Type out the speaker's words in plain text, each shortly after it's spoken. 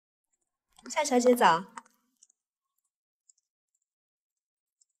夏小姐早。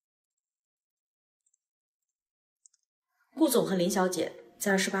顾总和林小姐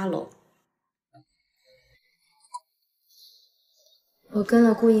在28楼。我跟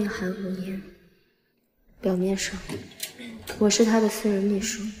了顾映涵5年，表面上我是他的私人秘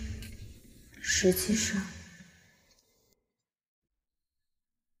书，实际上……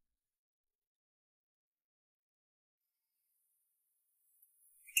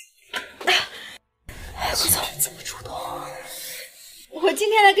顾总，这么主动。我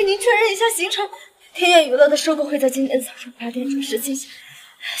今天来跟您确认一下行程。天苑娱乐的收购会在今天早上8点准时进行，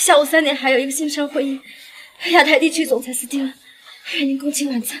下午3点还有一个线上会议。亚太地区总裁斯蒂文为您共进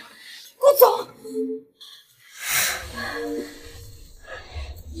晚餐。顾总，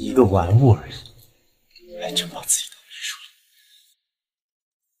一个玩物而已，还真把自己当艺术了。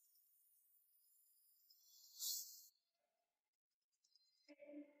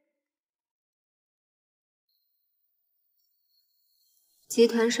集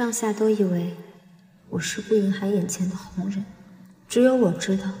团上下都以为我是顾映涵眼前的红人，只有我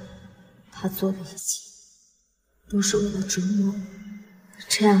知道，他做的一切都是为了折磨我。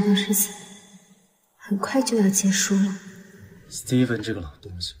这样的日子很快就要结束了。Steven 这个老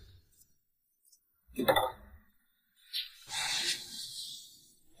东西，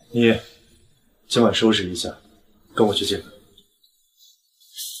你今晚收拾一下，跟我去见他。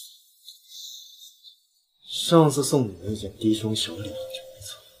上次送你那件低胸小礼就没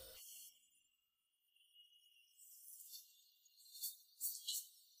错。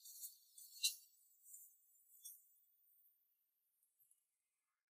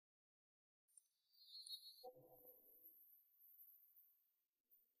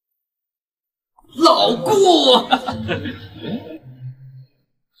老顾，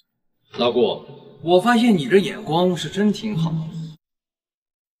老顾，我发现你这眼光是真挺好。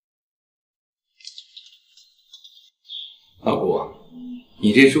老顾，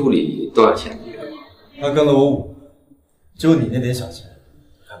你这助理多少钱一个月？他跟了我5年，就你那点小钱，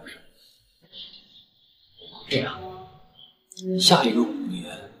看不上。这样，下一个5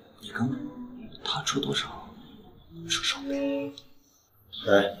年，你跟他出多少？出手呗。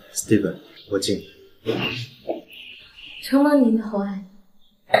来 ，Steven， 我敬你。承蒙您的厚爱。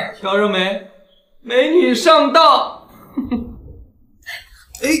瞧着没，美女上当。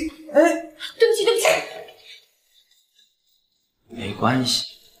哎，对不起，对不起。没关系，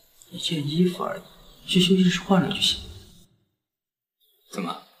一件衣服而已，去休息室换了就行。怎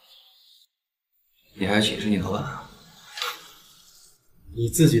么？你还请示你老板啊？你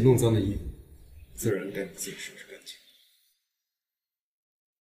自己弄脏的衣服，自然该你自己收拾干净。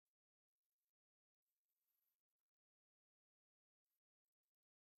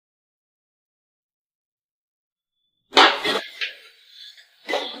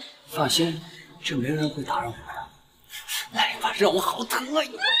放心，这没人会打扰我的。来吧，肉好特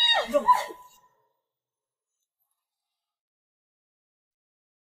呀！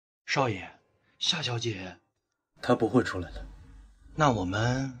少爷，夏小姐，他不会出来的。那我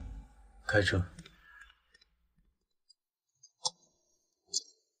们开车。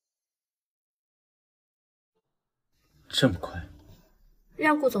这么快？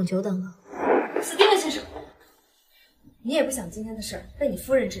让顾总久等了。斯蒂文先生，你也不想今天的事儿被你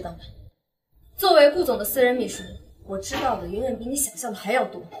夫人知道吧？作为顾总的私人秘书，我知道的远远比你想象的还要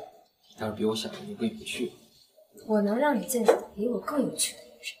多。要是比我想的你不也不去？我能让你见识到比我更有趣的女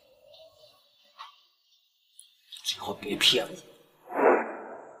人。以后别骗我。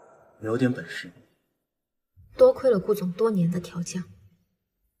有点本事。多亏了顾总多年的调教。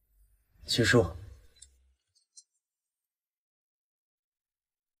请说。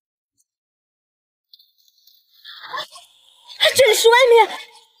这里是外面。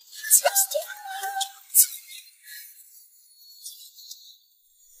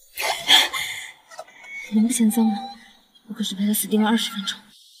能不嫌脏吗？我可是陪了斯蒂文20分钟。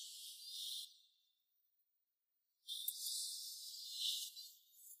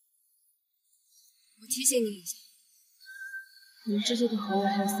我提醒你一下，我们这些对合约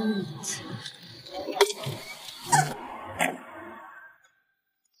还有3个月到期。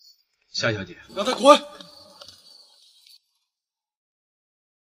夏小姐，让他滚！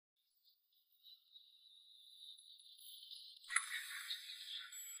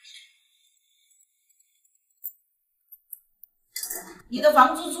你的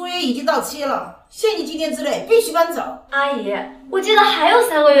房租租约已经到期了，限你几天之内必须搬走。阿姨，我记得还有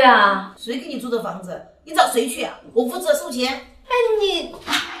3个月啊。谁给你租的房子？你找谁去啊？我负责收钱。哎，你，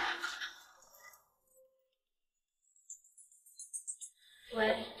喂，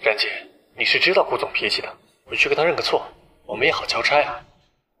冉姐，你是知道顾总脾气的，回去跟他认个错，我们也好交差啊。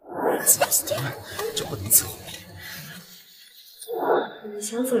就不能伺候你？你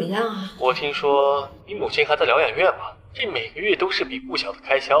想怎么样啊？我听说你母亲还在疗养院吧？这每个月都是笔不小的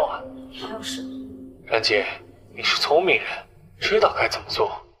开销啊。还有事？然姐，你是聪明人，知道该怎么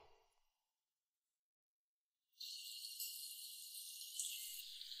做。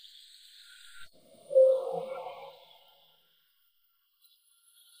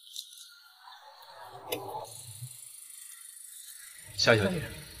夏小姐，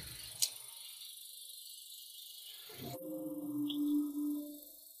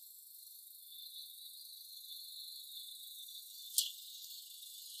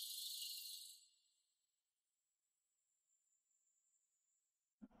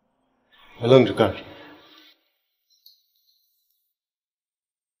还愣着干什么？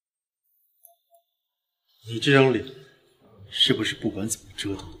你这张脸，是不是不管怎么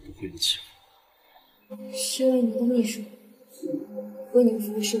折腾都不会有起伏？身为您的秘书，为您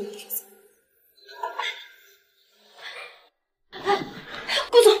服务是我的职责。顾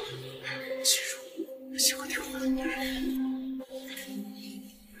总，记住，我喜欢听话的女人。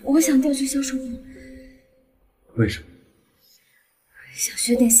我想调去销售部，为什么？想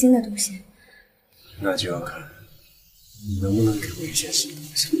学点新的东西。那就要看你能不能给我一些新东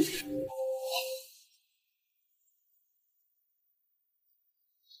西。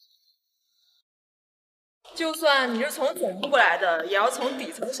就算你是从总部过来的，也要从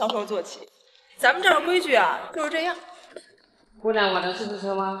底层销售做起。咱们这儿的规矩啊，就是这样。姑娘，我能试试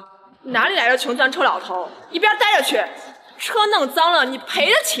车吗？哪里来的穷酸臭老头？一边待着去！车弄脏了，你赔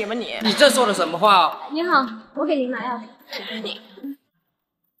得起吗你？你这说的什么话？您好，我给您拿钥匙。谢谢你。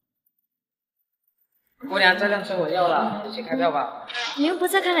姑娘，这辆车我要了，你去开票吧。您不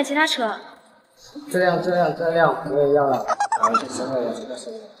再看看其他车？这辆我也要了。好，这时候我这个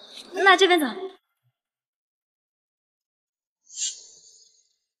收了。那这边走。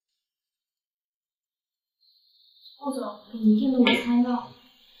顾总，你一定没有猜到。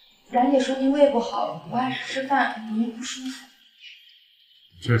冉姐说您胃不好，不按时吃饭，容易不舒服。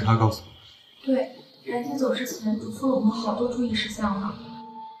这是他告诉我的。对，冉姐走之前嘱咐了我们好多注意事项呢。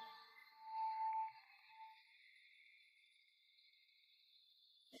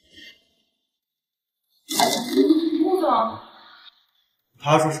顾总，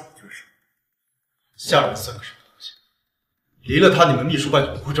他说什么就是什么。下人算个什么东西？离了他，你们秘书办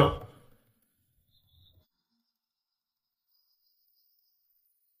就不会这么。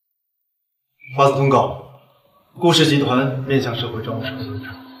发次通告，顾氏集团面向社会招募手续。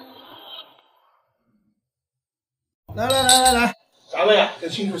来，咱们呀，就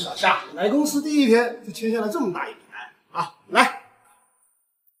庆祝小夏来公司第一天就签下了这么大一笔单啊！来，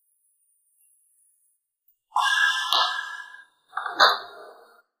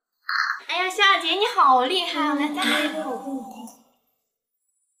哎呀，夏姐你好厉害啊！来，再来一杯，我给你听。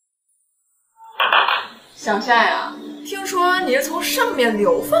小夏呀，听说你是从上面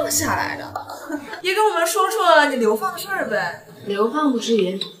流放下来的，也跟我们说说你流放的事儿呗。流放不至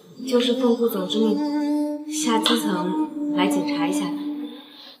于，就是奉顾总之命，下基层来检查一下的。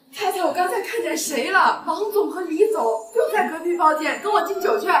猜猜我刚才看见谁了？王总和李总就在隔壁包间，跟我敬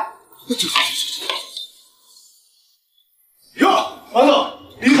酒去。哟，王总、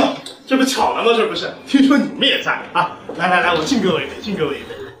李总，这不巧了吗？这不是？听说你们也在啊！来，我敬各位一杯，敬各位一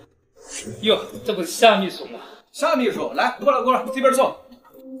杯。哟，这不是夏秘书吗？夏秘书，来，过来，这边坐。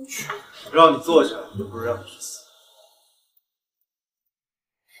让你坐下，又不是让你去死。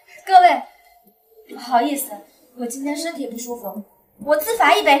各位，不好意思，我今天身体不舒服，我自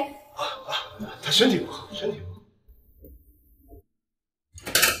罚一杯。他身体不好，身体不好。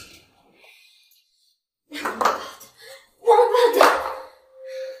王八蛋，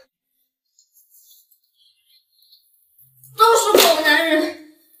都是狗男人，明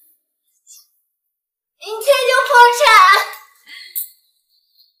天就破产。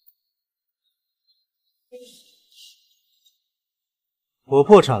我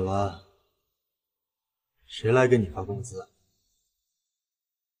破产了，谁来给你发工资？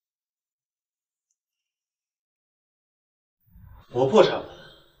我破产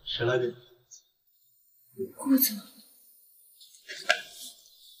了，谁来给你发工资？顾总，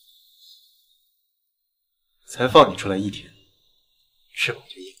才放你出来一天，翅膀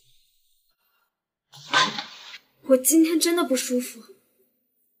就硬。我今天真的不舒服。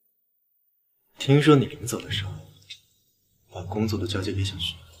听说你临走的时候，把工作都交接给小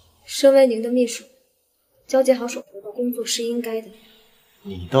徐。身为您的秘书，交接好手头的工作是应该的。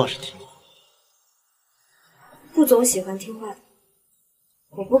你倒是听话。顾总喜欢听话的，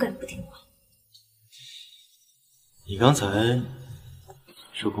我不敢不听话。你刚才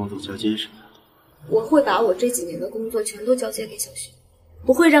说工作交接什么？我会把我这几年的工作全都交接给小徐，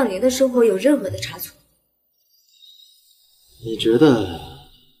不会让您的生活有任何的差错。你觉得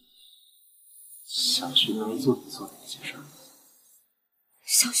小徐能做你做的那些事儿？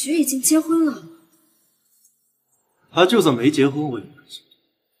小徐已经结婚了，他就算没结婚，我也不担心。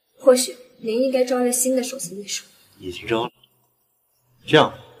或许您应该招来新的首席秘书。已经招了。这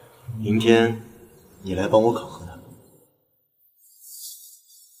样，明天你来帮我考核他。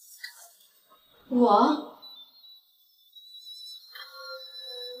我？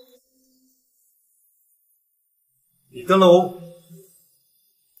你跟楼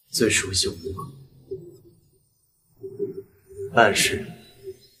最熟悉我们的课，办事。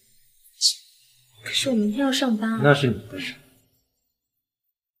可是我明天要上班啊。那是你的事。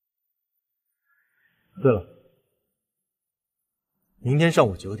对了，明天上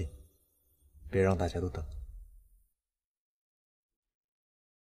午9点，别让大家都等。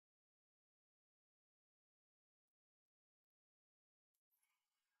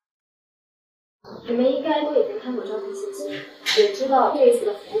你们应该都已经看过招聘信息，也知道这一次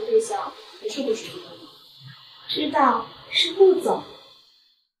的服务对象也是不属于我。知道，是顾总。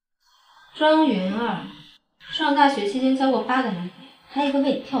庄云儿，上大学期间交过8个男朋友，还有一个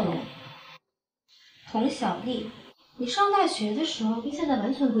为你跳楼。童小丽，你上大学的时候跟现在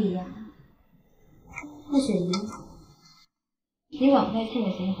完全不一样啊。贺雪莹，你网贷欠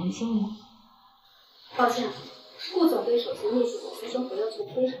的钱还清了吗？抱歉，顾总对首席秘书的私生活要求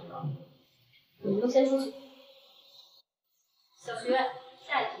非常高。你们都先出去。小徐，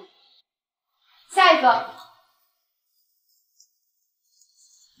下一题。下一个。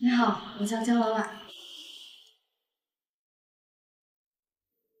你好，我叫姜婉婉。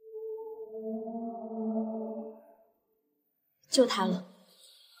就他了。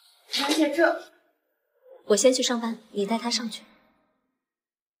而且这，我先去上班，你带他上去。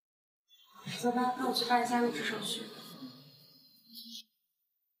走吧，那我去办一下入职手续。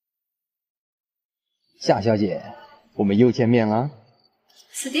夏小姐，我们又见面了。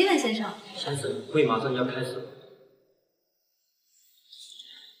史蒂文先生，先生，会马上要开始。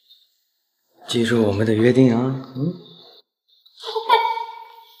记住我们的约定啊，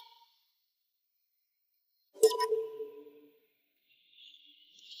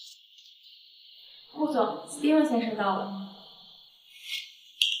顾总，史蒂文先生到了。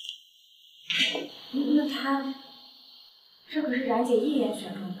那他，这可是冉姐一眼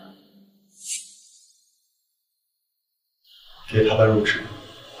选中的。给他办入职。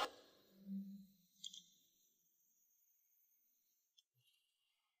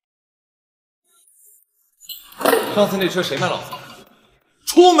上次那车谁卖老子？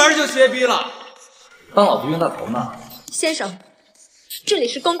出门就歇逼了，当老子冤大头呢？先生，这里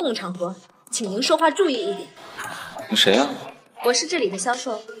是公共场合，请您说话注意一点。你谁呀？我是这里的销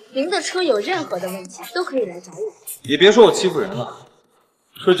售，您的车有任何的问题都可以来找我。也别说我欺负人了，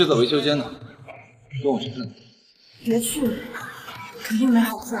车就在维修间呢，跟我去看。别去，肯定没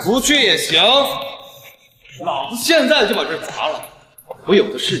好事。不去也行，老子现在就把这砸了，我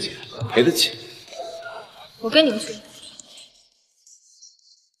有的是钱，赔得起。我跟您去。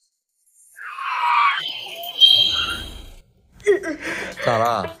咋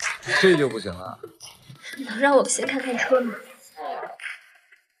了？这就不行了？能让我先看看车吗？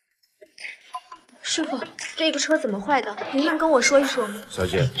师傅，这个车怎么坏的？您能跟我说一说吗？小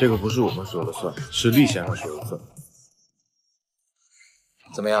姐，这个不是我们说了算，是厉先生说了算。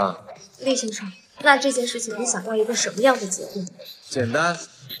怎么样？厉先生，那这件事情你想要一个什么样的结果？简单。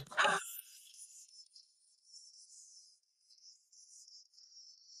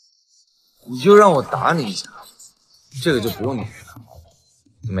你就让我打你一下，这个就不用你赔了，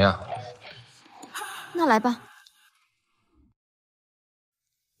怎么样？那来吧，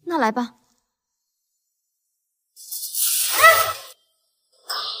那来吧。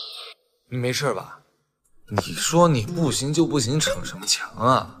你没事吧？你说你不行就不行，逞什么强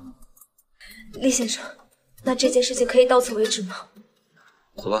啊？厉先生，那这件事情可以到此为止吗？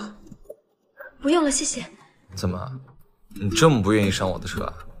走吧。不用了，谢谢。怎么，你这么不愿意上我的车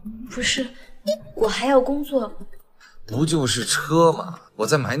啊？不是，我还要工作。不就是车吗？我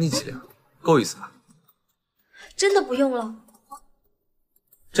再买你几辆，够意思吧？真的不用了。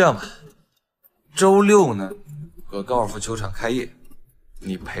这样吧，周6呢，搁高尔夫球场开业，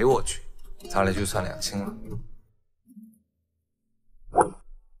你陪我去，咱俩就算两清了。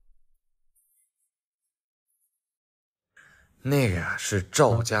那个呀是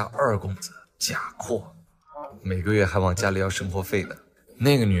赵家2公子贾阔，每个月还往家里要生活费的。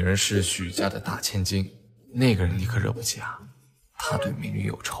那个女人是许家的大千金，那个人你可惹不起啊，他对美女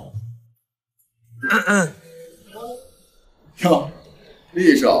有仇。哟，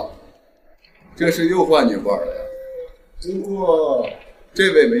厉少，这是又换女伴了呀？不过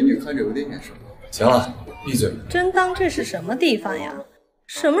这位美女看着有点眼熟。行了，闭嘴。真当这是什么地方呀？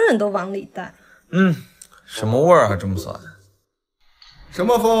什么人都往里带。什么味儿啊？这么酸？什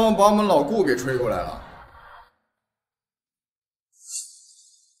么风把我们老顾给吹过来了？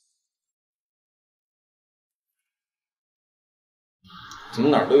怎么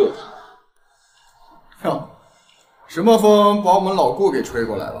哪儿都有他？哼，什么风把我们老顾给吹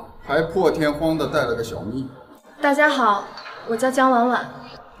过来了？还破天荒的带了个小蜜。大家好，我叫江婉婉。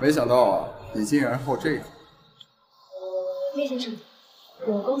没想到啊，你竟然好这个。叶先生，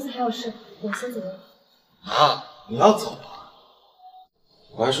我公司还有事，我先走了。啊，你要走啊？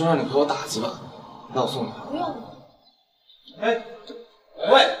我还说让你陪我打字吧，那我送你。不用了。哎，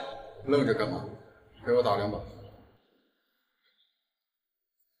喂，愣着干嘛？陪我打2把。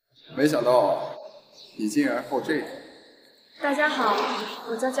没想到啊，你竟然好这个。大家好，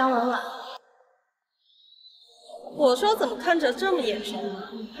我叫江婉婉。我说怎么看着这么眼熟呢？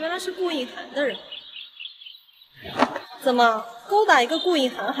原来是顾应涵的人。怎么勾搭一个顾应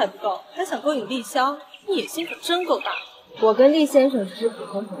涵还不够，还想勾引厉潇？你野心可真够大。我跟厉先生只是普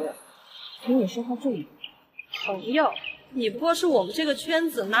通朋友，请你说话注意。朋友，你不过是我们这个圈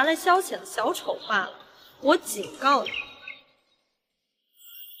子拿来消遣的小丑罢了。我警告你。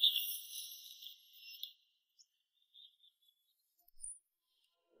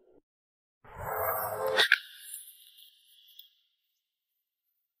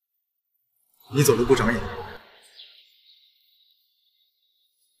你走路不长眼。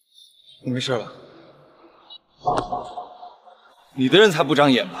你没事吧？你的人才不长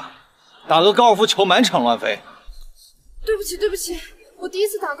眼吧？打个高尔夫球满场乱飞。对不起，对不起，我第一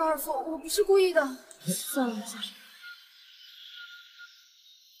次打高尔夫，我不是故意的。算了，先生。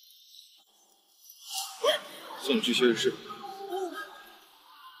证据确实。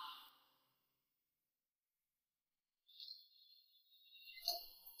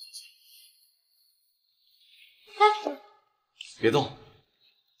别动！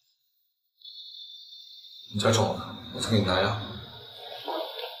你家找我呢，我才给你拿药。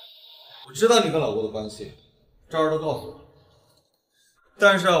我知道你跟老郭的关系，赵儿都告诉我。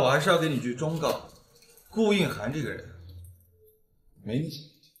但是啊，我还是要给你句忠告：顾应涵这个人，没你想。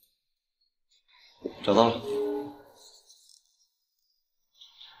找到了。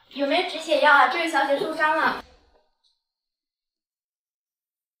有没有止血药啊？这位小姐受伤了。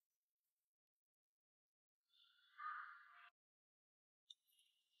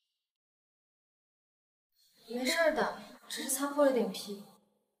没事的，只是擦破了点皮。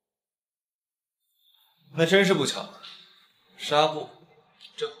那真是不巧，纱布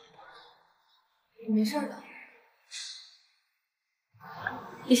正好。没事的。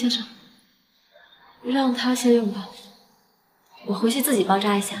厉先生，让他先用吧，我回去自己包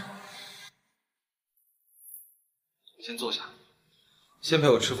扎一下。先坐下，先陪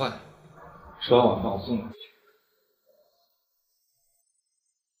我吃饭，吃完晚饭我送你回去。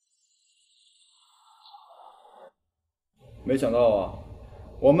没想到啊，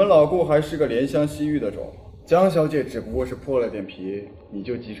我们老顾还是个怜香惜玉的种。江小姐只不过是破了点皮，你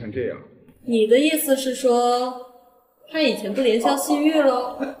就急成这样？你的意思是说，他以前不怜香惜玉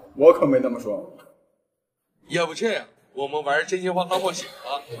了？我可没那么说。要不这样，我们玩真心话大冒险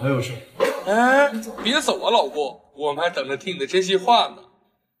吧？还有事？哎，别走啊，老顾，我们还等着听你的真心话呢。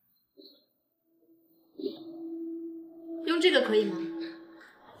用这个可以吗？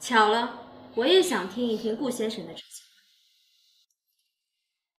巧了，我也想听一听顾先生的真心话。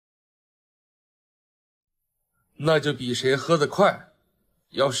那就比谁喝得快，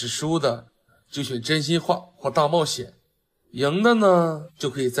要是输的就选真心话或大冒险，赢的呢就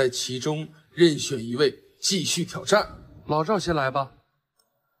可以在其中任选一位继续挑战。老赵先来吧。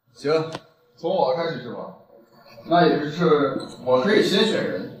行，从我开始是吧？那也就是我可以先选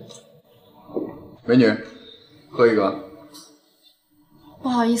人。美女，喝一个。不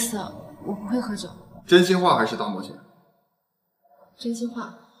好意思，我不会喝酒。真心话还是大冒险？真心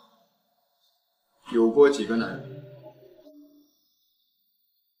话。有过几个男人？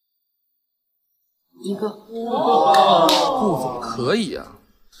一个。顾总可以啊。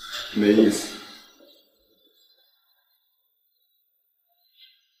没意思。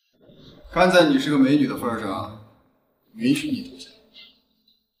看在你是个美女的份上，允许你投降。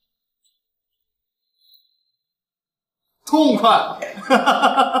痛快！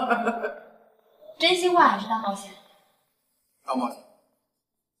真心话还是大冒险？大冒险。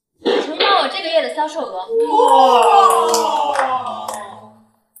承包我这个月的销售额。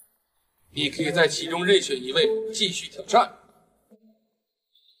你可以在其中任选一位继续挑战。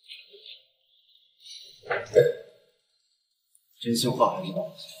真心话还是大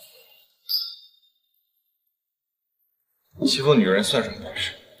冒险？欺负女人算什么本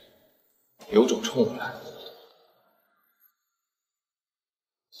事？有种冲我来！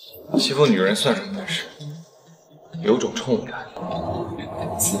欺负女人算什么本事？有种冲我来！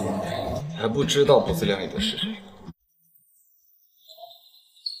还不知道不自量力的是谁？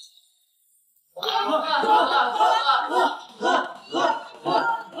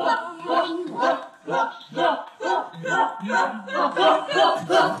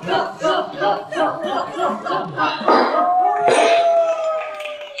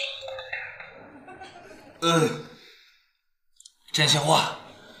真心话，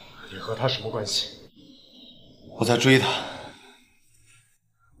你和他什么关系？我在追他，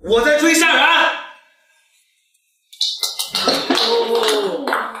我在追夏然。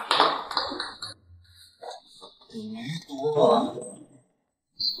你好，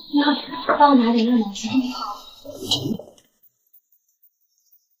帮我拿点热毛巾。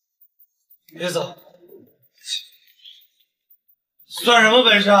别走！算什么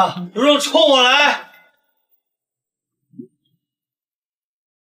本事啊？有种冲我来！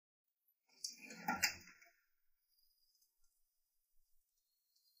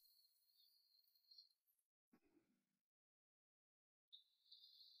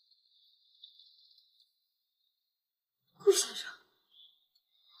顾先生，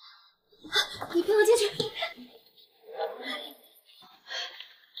你不能进去。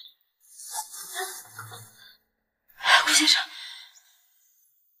顾先生，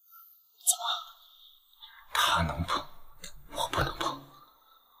怎么？他能碰，我不能碰。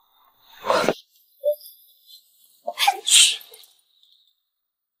嘘，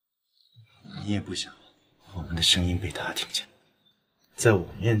你也不想我们的声音被他听见，在我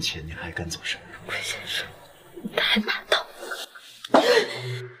面前你还敢走神？顾先生，你太霸道了。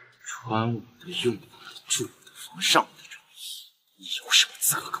穿我的、用我的、住我的、防上我的人，你有什么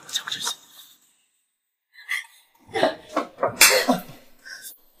资格跟我较真心？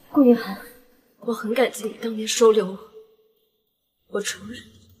顾云寒，我很感激你当年收留我。我承认，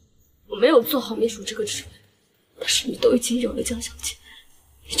我没有做好秘书这个职位，但是你都已经有了江小姐，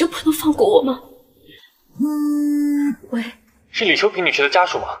你就不能放过我吗？喂，是李秋萍女士的家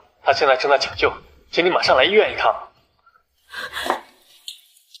属吗？她现在正在抢救，请你马上来医院一趟。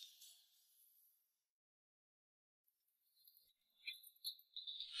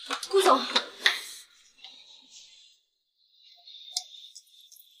顾总，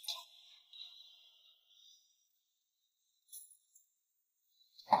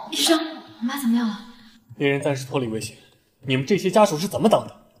医生，我妈怎么样了？病人暂时脱离危险。你们这些家属是怎么当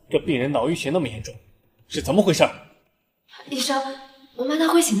的？这病人脑淤血那么严重，是怎么回事？医生，我妈她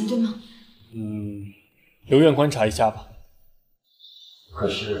会醒的，对吗？留院观察一下吧。可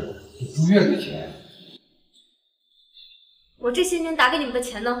是住院的钱，我这些年打给你们的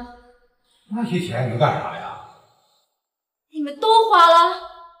钱呢？那些钱能干啥呀？你们都花了。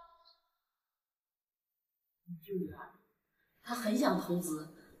他很想投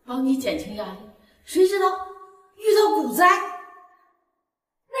资，帮你减轻压力，谁知道遇到股灾。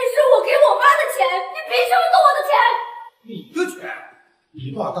那是我给我妈的钱，你凭什么动我的钱？你的钱？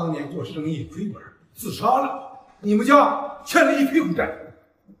你爸当年做生意亏本，自杀了，你们家欠了一屁股债。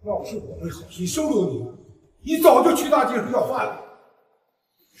要是我没好心收留你，你早就去大街上要饭了。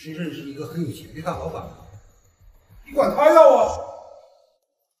谁认识一个很有钱的大老板？你管他要啊？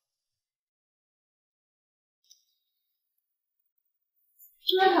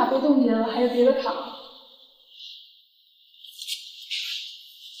这张卡被冻结了，还有别的卡吗？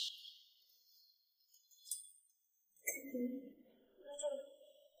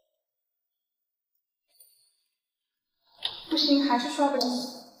不行，还是刷不了。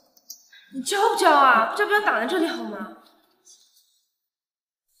你交不交啊？这不要挡在这里好吗？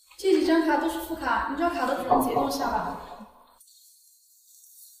这几张卡都是副卡，你知道卡的主人解冻下吧？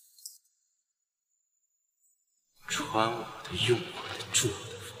穿我的、用我的、住我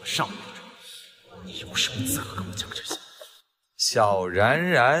的、防上我的人，你有什么资格跟我讲这些？小然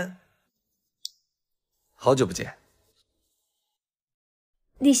然，好久不见。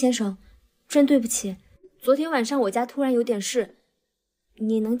厉先生，真对不起，昨天晚上我家突然有点事，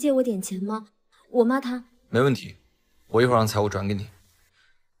你能借我点钱吗？我妈她……没问题，我一会儿让财务转给你。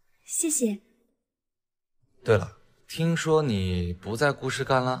谢谢。对了，听说你不在顾氏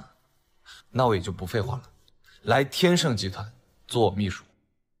干了，那我也就不废话了，来天盛集团做我秘书。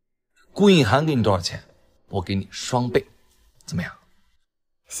顾应涵给你多少钱，我给你双倍，怎么样？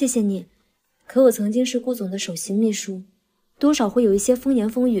谢谢你，可我曾经是顾总的首席秘书，多少会有一些风言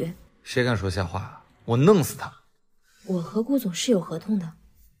风语。谁敢说瞎话，我弄死他！我和顾总是有合同的。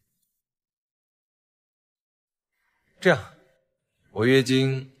这样，违约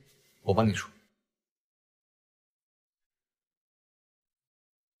金我帮你出。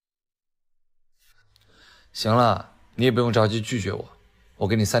行了，你也不用着急拒绝我，我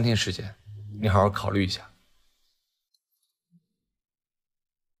给你3天时间，你好好考虑一下。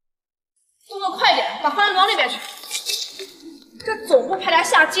动作快点，把饭端往里边去。这总部派来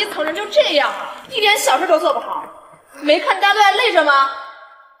下基层人就这样啊，一点小事都做不好，没看大家都在累着吗？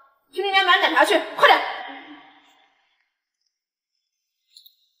去那边买奶茶去，快点！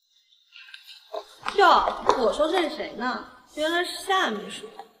哟，我说这是谁呢？原来是夏秘书。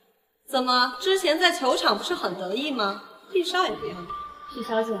怎么之前在球场不是很得意吗？丽莎也不要你。许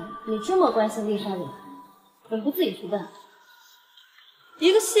小姐，你这么关心丽莎脸，怎么不自己去问？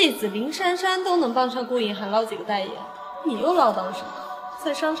一个戏子林珊珊都能帮上顾影涵捞几个代言，你又唠叨什么？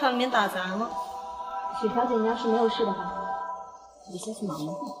在商场里面打杂吗？许小姐，你要是没有事的话，你先去忙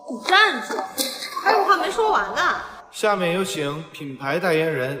吧。你站住！还有话没说完呢。下面有请品牌代言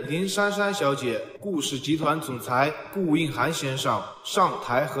人林珊珊小姐、顾氏集团总裁顾应涵先生上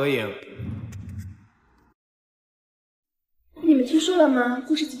台合影。你们听说了吗？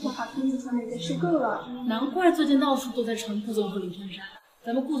顾氏集团把片子传媒给收购了。难怪最近到处都在传顾总和林珊珊。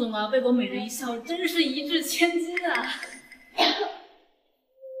咱们顾总啊，为国美人一笑，真是一掷千金啊！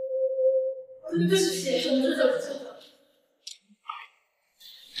对不起，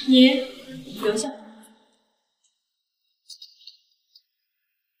你留下。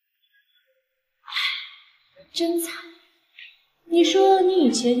真惨！你说你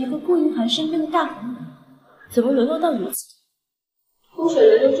以前一个顾应涵身边的大红人，怎么沦落到如此？风水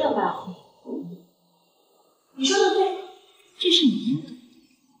轮流转吧。你说的对，这是你应得。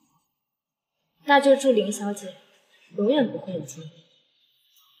那就祝林小姐永远不会有机会。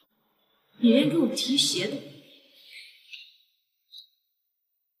你连给我提鞋都。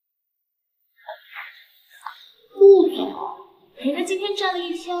顾总，人家今天站了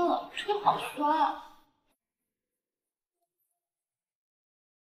一天了，腿好酸啊。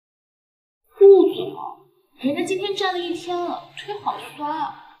顾总，人家今天站了一天了，腿好酸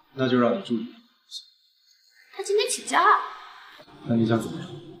啊。那就让你注意。他今天请假。那你想怎么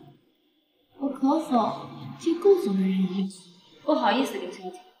说？我可否借顾总的人意？不好意思，林小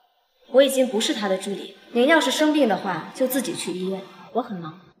姐，我已经不是他的助理。您要是生病的话，就自己去医院，我很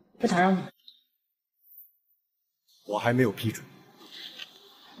忙，不打扰你。我还没有批准。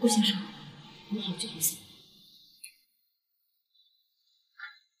顾先生，你好，不好意思。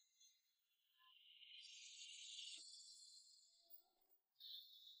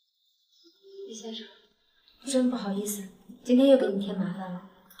李先生，真不好意思，今天又给你添麻烦了。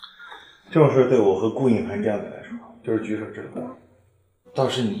这种事对我和顾应涵这样的来说，就是举手之劳。倒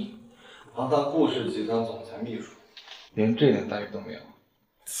是你，堂当顾氏集团总裁秘书，连这点待遇都没有。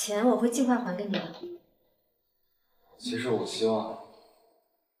钱我会尽快还给你的。其实我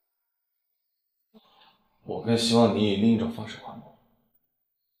更希望你以另一种方式还我。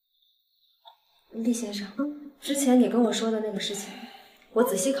厉先生，之前你跟我说的那个事情，我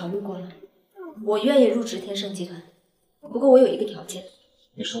仔细考虑过了，我愿意入职天盛集团，不过我有一个条件。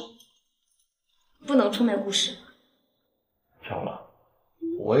你说。不能出卖顾氏。巧了，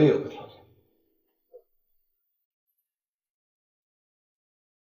我也有个条件。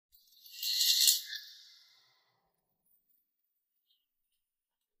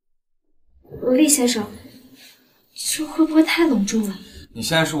厉先生，这会不会太隆重了？你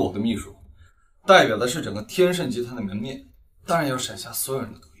现在是我的秘书，代表的是整个天盛集团的门面，当然要闪下所有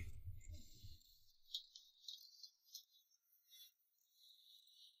人的格局。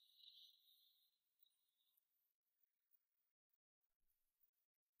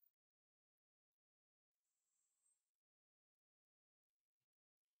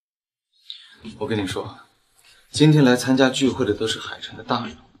我跟你说，今天来参加聚会的都是海城的大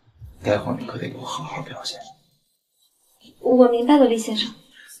人，待会儿你可得给我好好表现。我明白了，厉先生。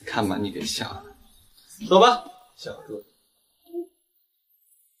看把你给吓的。走吧，小哥。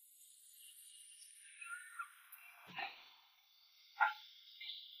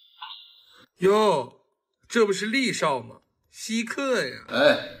哟，这不是厉少吗？稀客呀！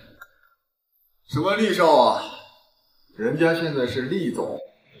哎，什么厉少啊？人家现在是厉总。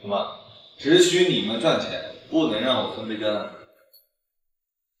什么？只许你们赚钱，不能让我分杯羹。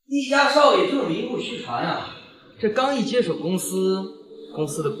厉家少爷就是名不虚传啊！这刚一接手公司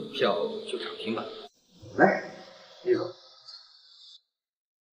的股票就涨停板。来，厉总。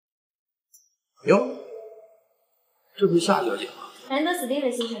哟，这不是夏小姐吗？难得史蒂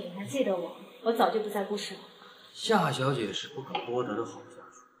文先生你还记得我，我早就不在顾氏了。夏小姐是不可多得的好下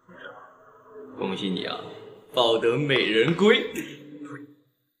属，你知道吗？恭喜你啊，抱得美人归。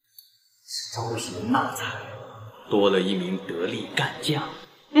招贤纳才，多了一名得力干将。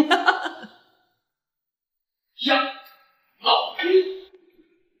下老弟，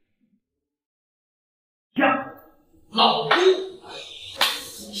下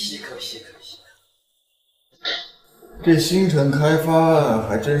惜可惜。这星辰开发案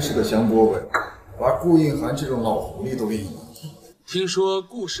还真是个香饽饽，把顾映寒这种老狐狸都给引了。听说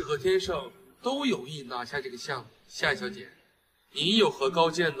顾氏和天盛都有意拿下这个项目，夏小姐，你有何高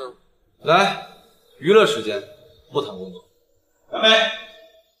见呢？来，娱乐时间，不谈工作。干杯！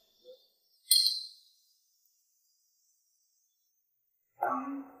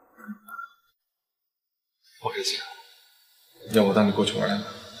不客气，要我带你过去玩两个。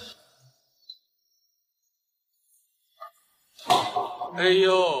哎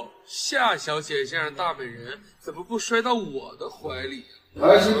呦，夏小姐这样大美人，怎么不摔到我的怀里啊？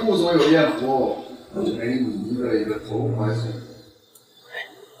还是顾总有艳福，没你一个投怀送。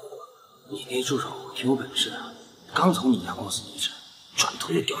你那助手挺有本事的，刚从你家公司离职，转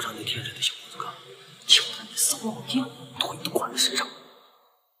头就调上那天使的小伙子课，就他那骚老爹，腿都挂在身上。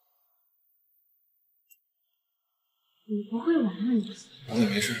你不会玩啊你？我也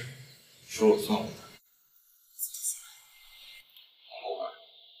没事，说我算我的。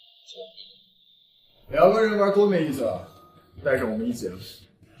两个人玩多没意思啊！带上我们一起啊！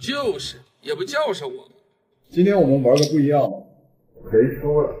就是，也不叫上我。今天我们玩个不一样的，谁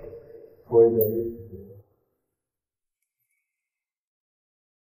输了脱一件衣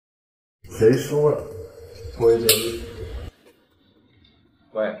服。谁输了脱一件衣服。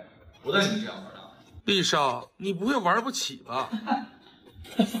喂，不带你们这样玩的。厉少，你不会玩不起吧？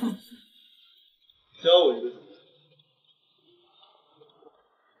教我一个。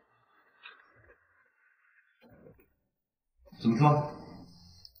怎么说？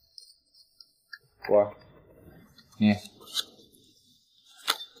我，你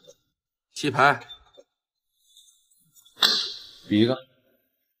棋牌，比一个。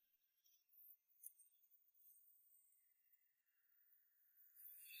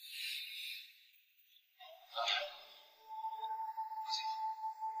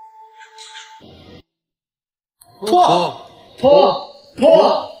脱！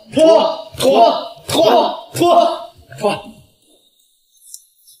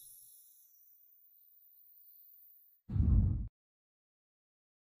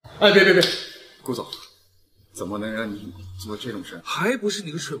哎，别！顾总，怎么能让你做这种事？还不是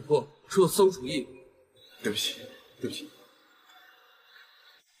你个蠢货出的馊主意。对不起。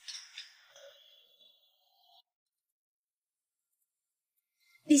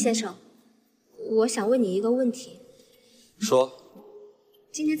厉先生，我想问你一个问题。说。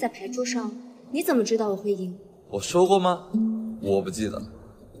今天在牌桌上，你怎么知道我会赢？我说过吗？我不记得。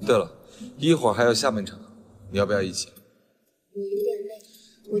对了，一会儿还有下半场，你要不要一起？我有点累，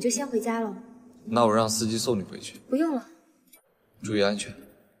我就先回家了。那我让司机送你回去。不用了。注意安全。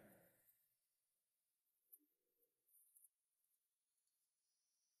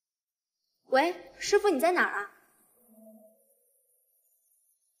喂，师傅，你在哪儿啊？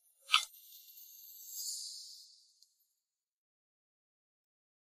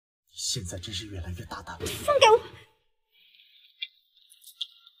你现在真是越来越大胆了。放开我！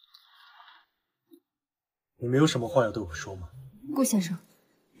你没有什么话要对我说吗？顾先生，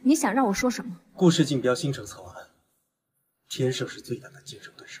你想让我说什么？顾氏竞标新城策划案，天盛是最大的竞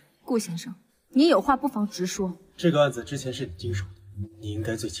争对手。顾先生，你有话不妨直说。这个案子之前是你经手的，你应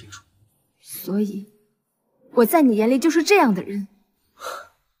该最清楚。所以，我在你眼里就是这样的人。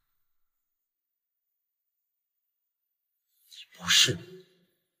你不是。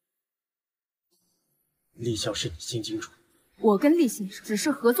厉笑是你新金主。我跟厉先生只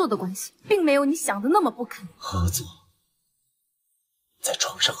是合作的关系，并没有你想的那么不堪。合作，在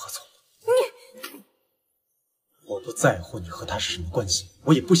床上合作。你，我不在乎你和他是什么关系，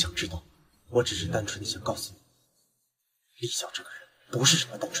我也不想知道。我只是单纯的想告诉你，厉笑这个人不是什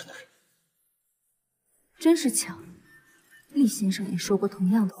么单纯的人。真是巧，厉先生也说过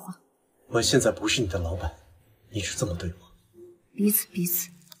同样的话。我现在不是你的老板，你是这么对我？彼此。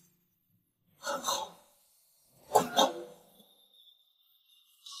很好，滚吧。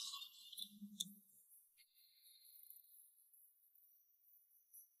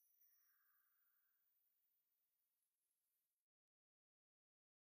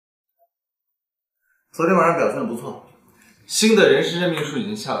昨天晚上表现的不错，新的人事任命书已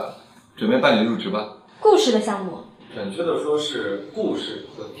经下来了，准备办理入职吧。顾氏的项目，准确的说是顾氏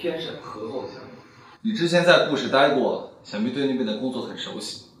和天盛合作的项目。你之前在顾氏待过，想必对那边的工作很熟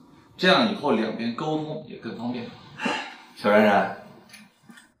悉，这样以后两边沟通也更方便。小冉冉，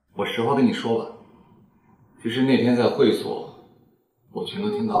我实话跟你说吧，其实那天在会所，我全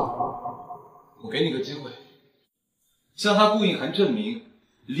都听到了。我给你个机会，向他顾映寒证明，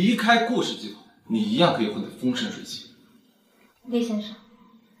离开顾氏集团，你一样可以混得风生水起。厉先生，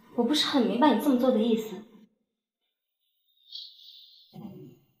我不是很明白你这么做的意思。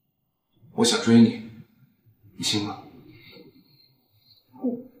我想追你，你信吗？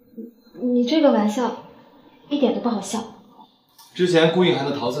你这个玩笑一点都不好笑。之前顾映涵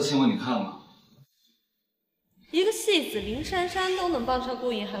的桃色新闻你看了吗？一个戏子林珊珊都能帮上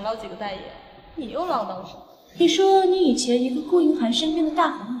顾映涵捞几个代言，你又捞到什么？你说你以前一个顾映涵身边的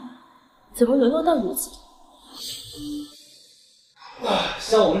大红人，怎么沦落到如此？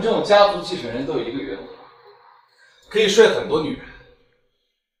像我们这种家族继承人都有一个原则，可以睡很多女人，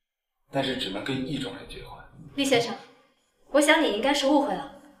但是只能跟一种人结婚。厉先生，我想你应该是误会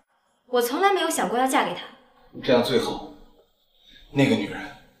了，我从来没有想过要嫁给他。这样最后，那个女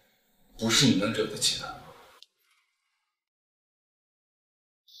人不是你能惹得起的。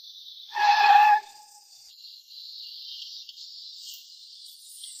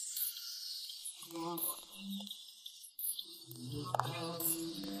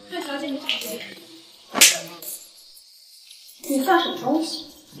对，小姐，你好。你算什么东西，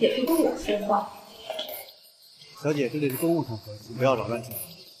也配跟我说话？小姐，这里是公共场合，请不要扰乱气氛。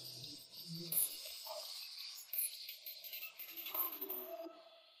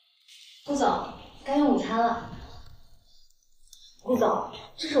顾总，该用午餐了。顾总，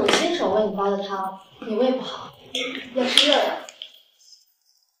这是我亲手为你煲的汤，你胃不好，要吃热的。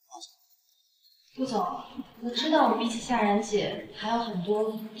顾总，我知道我比起夏然姐还有很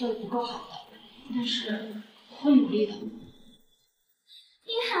多做的不够好的，但是我会努力的。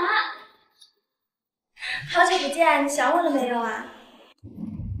映涵，好久不见，你想我了没有啊？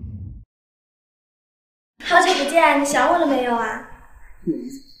好久不见，你想我了没有啊？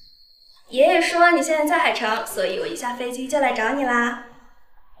爷爷说你现在在海城，所以我一下飞机就来找你啦。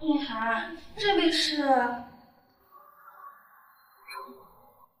映涵，这位是……哦，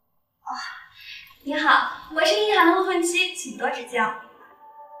你好，我是映涵的未婚妻，请多指教。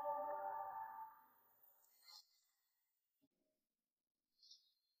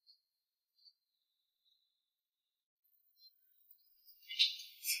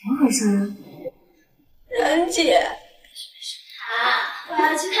怎么回事啊？然姐，啊，我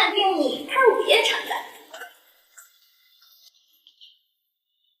要去看电影，看午夜场的。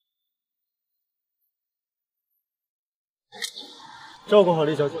照顾好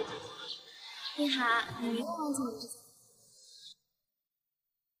厉小姐。映涵，你没有忘记你之前。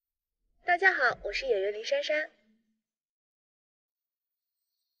大家好，我是演员林珊珊。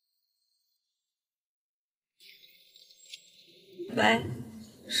喂，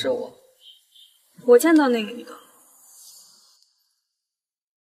是我。我见到那个女的。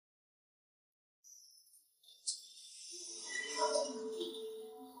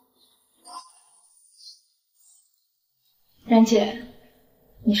然姐，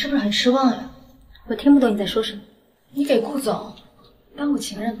你是不是很失望呀？我听不懂你在说什么。你给顾总当过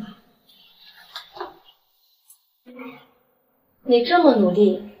情人吧？你这么努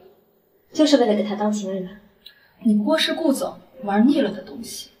力，就是为了给他当情人吧？你不过是顾总玩腻了的东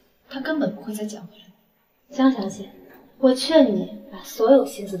西，他根本不会再讲回来。江小姐，我劝你把所有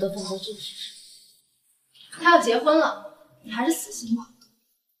心思都放在这个事上。他要结婚了，你还是死心吧。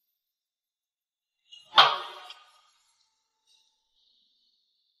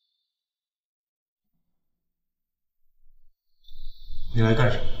你来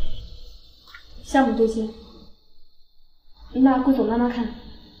干什么？项目对接，你把顾总慢慢看，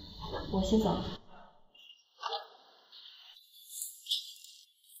我先走了。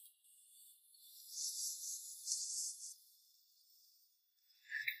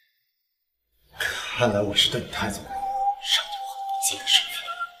看来我是对你太纵容了，上就忘了自己的身份。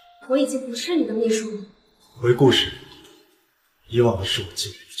我已经不是你的秘书了。回顾时，以往的事我尽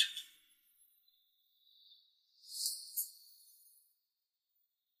力了。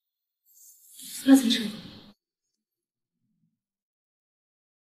那才是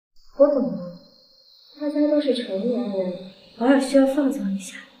我懂了，大家都是成年人，偶尔需要放纵一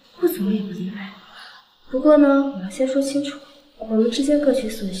下，顾总也不例外。不过呢，我要先说清楚，我们之间各取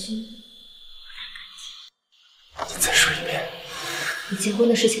所需，你再说一遍。你结婚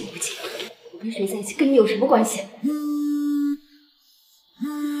的事情我不急，我跟谁在一起跟你有什么关系？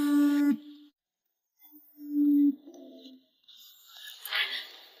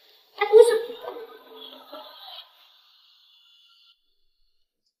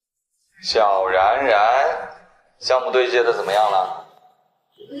小然然，项目对接的怎么样了？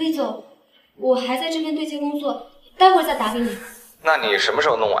厉总，我还在这边对接工作，待会儿再打给你。那你什么时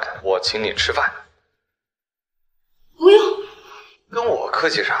候弄完？我请你吃饭。不用。跟我客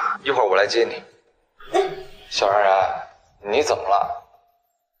气啥？一会儿我来接你。小然然，你怎么了？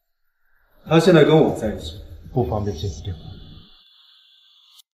他现在跟我在一起，不方便接你电话。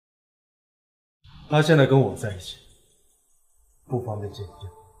他现在跟我在一起，不方便接你电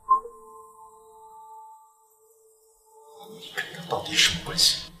话。你跟他到底什么关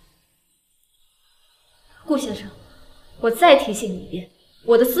系？顾先生，我再提醒你一遍，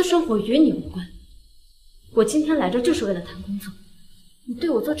我的私生活与你无关。我今天来这就是为了谈工作。你对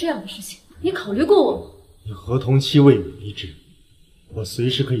我做这样的事情，你考虑过我吗？你合同期未满离职，我随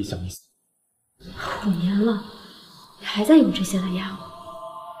时可以向你死。5年了，你还在用这些来压我？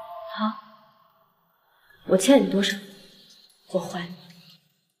好，我欠你多少，我还你。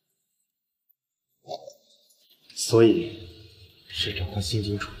所以是找他心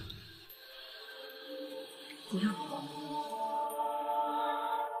经处理。不用。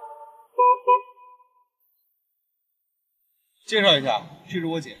介绍一下，这是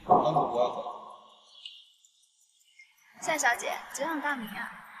我姐，刚从国外回来。夏小姐，久仰大名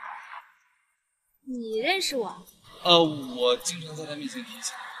啊！你认识我？我经常在她面前提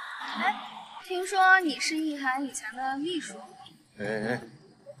起。哎，听说你是易涵以前的秘书？哎，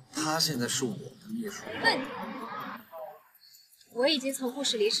她现在是我的秘书。问题，我已经从顾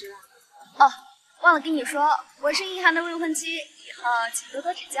氏离职了。哦，忘了跟你说，我是易涵的未婚妻，以后请多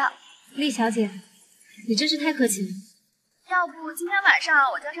多指教。厉小姐，你真是太客气了。要不今天晚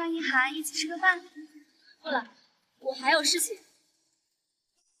上我叫上易涵一起吃个饭？不了，我还有事情。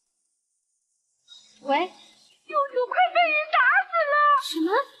喂，舅舅快被人打死了！什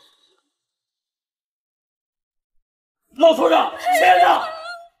么？老头子，钱呢？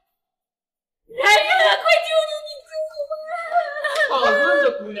来人啊！快救救你舅舅吧！好论这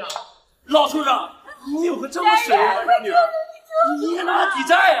姑娘，老头子，你有个这么神的女儿，你哪抵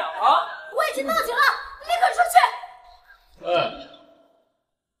债呀？啊！我已经报警了，立刻出去！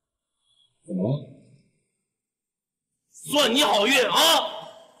怎么了？算你好运啊！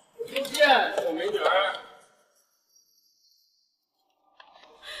再见，小美女儿。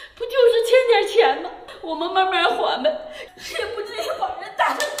不就是欠点钱吗？我们慢慢还呗，也不至于把人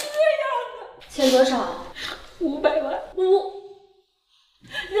打成这样啊！欠多少？500万。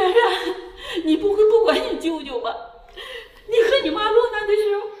然然，你不会不管你舅舅吧？你和你妈落难的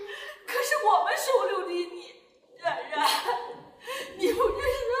时候，可是我们收留的你。然然，你不认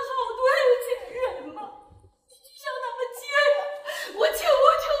识好多有钱人吗？你去向他们借呀！我求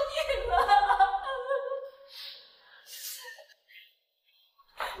求你了！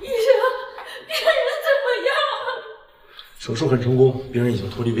医生，病人怎么样？手术很成功，病人已经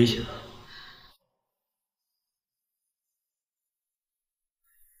脱离危险了。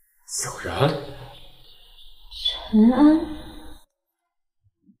小然，陈安，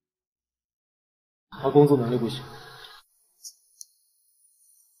他工作能力不行。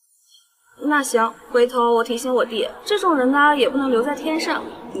那行，回头我提醒我弟，这种人呢也不能留在天上，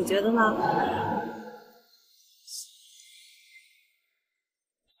你觉得呢？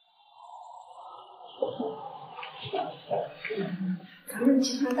咱们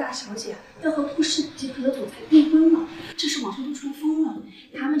集团大小姐要和顾氏集团的总裁订婚了，这是网上都传疯了。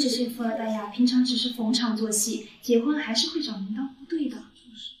他们这些富二代呀，平常只是逢场作戏，结婚还是会找门当户对的。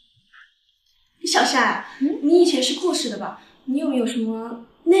小夏，你以前是顾氏的吧？你有没有什么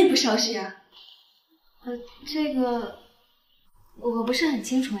内部消息啊？这个我不是很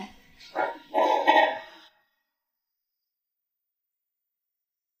清楚哎。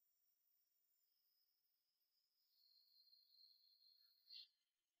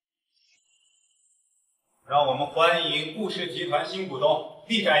让我们欢迎顾氏集团新股东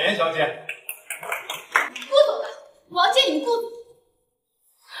厉展颜小姐。顾总呢？我要见你们顾总。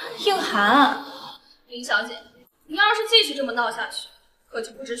应涵，林小姐，你要是继续这么闹下去，可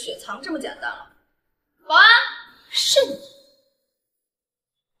就不止雪藏这么简单了。保安，是你，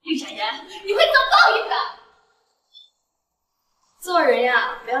厉展颜，你会遭报应的。做人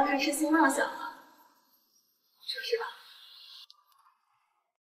呀，不要太痴心妄想了，说是吧？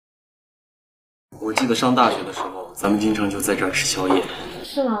我记得上大学的时候，咱们经常就在这儿吃宵夜。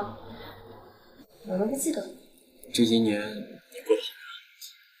是吗？我都不记得了。这些年你过得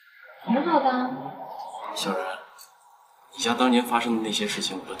好吗？挺好的。小然，你家当年发生的那些事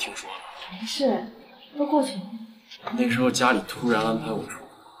情我都听说了。没事，都过去了。那时候家里突然安排我出国，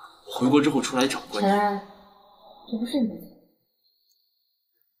我回国之后出来找关键。陈安，这不是你的错。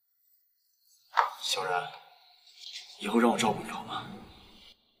小然，以后让我照顾你好吗？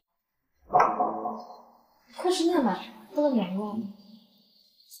快吃面吧，都快凉了。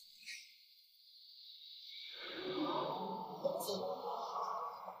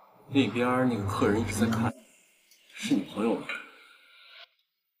那边那个客人一直在看，是你朋友吗？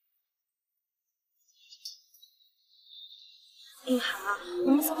应涵，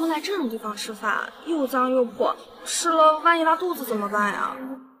我们怎么来这种地方吃饭？又脏又破，吃了万一拉肚子怎么办呀？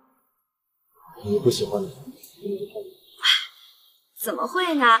你不喜欢的。怎么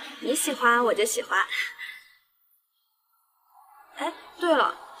会呢？你喜欢我就喜欢。哎，对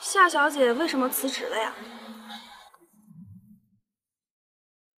了，夏小姐为什么辞职了呀？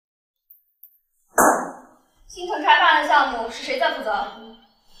新城开发的项目是谁在负责？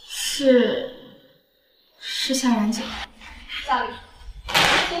是夏然姐。夏丽，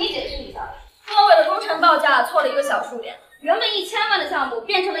请你解释一下，末尾的工程报价错了一个小数点，原本1000万的项目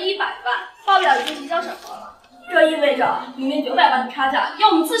变成了100万，报表已经提交审核了，这意味着里面900万的差价要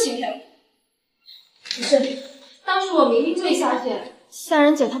我们自行填补。不是，当时我明明就发现夏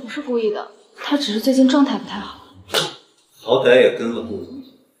然姐她不是故意的，她只是最近状态不太好。好歹也跟了顾总，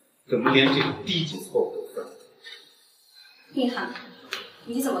怎么连这个低级错误都犯？宁涵，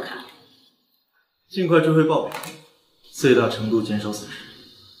你怎么看？尽快追回报表，最大程度减少损失。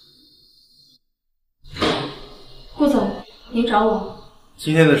顾总，您找我？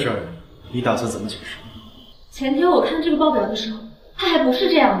今天的事儿，你打算怎么解释？前天我看这个报表的时候，它还不是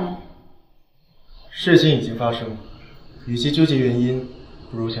这样的。事情已经发生了，与其纠结原因，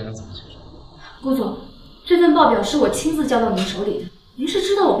不如想想怎么解决。顾总，这份报表是我亲自交到您手里的，您是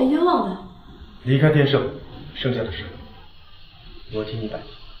知道我被冤枉的。离开天盛，剩下的事我替你摆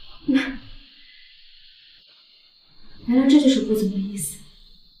平。原来这就是顾总的意思，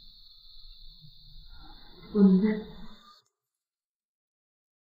我明白了。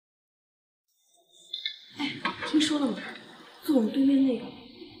哎，听说了吗？坐我们对面那个，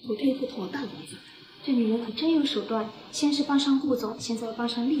昨天一个头大胡子，这女人可真有手段，先是帮上顾总，现在又帮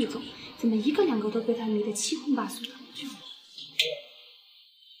上厉总，怎么一个两个都被他迷得七荤八素的？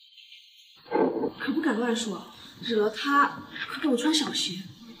可不敢乱说，惹了他可给我穿小鞋。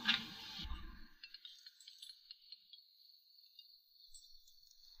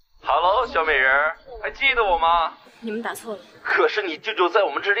Hello， 小美人，还记得我吗？你们打错了。可是你舅舅在我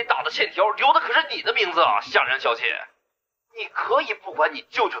们这里打的欠条，留的可是你的名字啊，夏然小姐。你可以不管你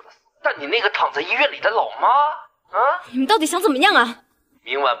舅舅的死，但你那个躺在医院里的老妈啊，你们到底想怎么样啊？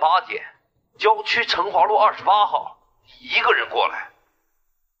明晚8点，郊区成华路28号，你一个人过来。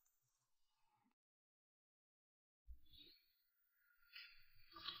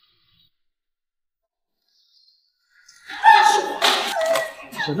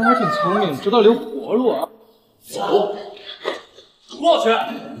小郑还挺聪明，知道留活路啊。走，过去。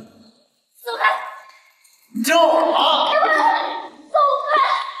走开！叫啊！走开！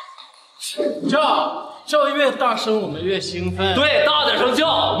叫越大声，我们越兴奋。对，大点声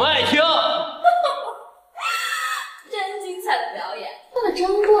叫，我们爱听。真精彩的表演，看得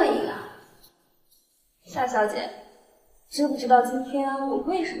真过瘾啊！夏小姐，知不知道今天我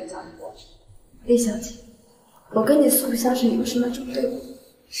为什么叫你过去？厉小姐，我跟你素不相识，你不是那种对我。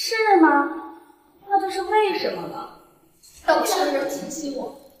是吗？那这是为什么呢？要不是有人提醒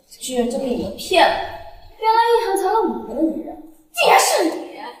我，居然就被你们骗了。原来一行藏了5个的女人，竟然是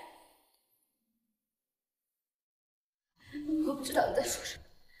你！我不知道你在说什么。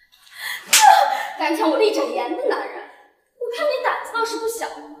敢抢我厉展颜的男人，我看你胆子倒是不小。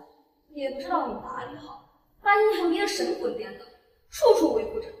也不知道你哪里好，把一行逼得神魂颠倒，处处维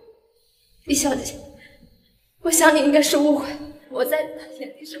护着。厉小姐，我想你应该是误会，我在他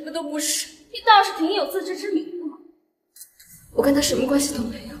眼里什么都不是。你倒是挺有自知之明的嘛。我跟他什么关系都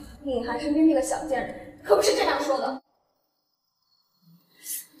没有。宁涵身边那个小贱人可不是这样说的。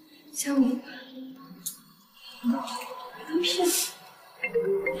江宁，他骗你。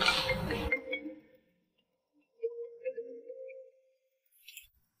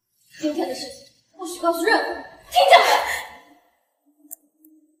今天的事情不许告诉任何人，听见没？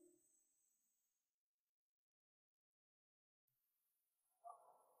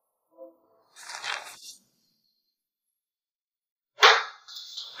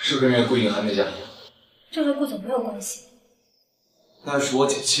是不是因为顾颖涵那家？这和顾总没有关系。那是我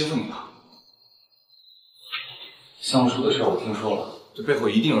姐欺负你了。项目处的事我听说了，这背后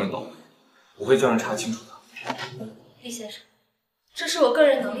一定有人捣鬼，我会叫人查清楚的。厉先生，这是我个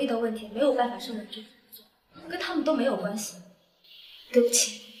人能力的问题，没有办法胜任这份工作，跟他们都没有关系。对不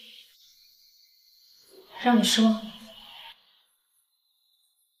起，让你失望了。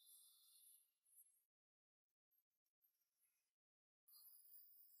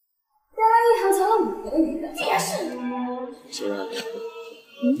原来一行藏了5个的女人，竟然是你！小然，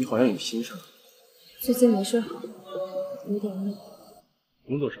你好像有心事。最近没睡好，有点累。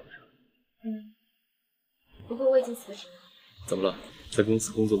工作上的事。不过我已经辞职了。怎么了？在公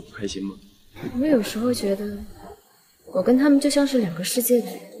司工作不开心吗？我有时候觉得，我跟他们就像是2个世界的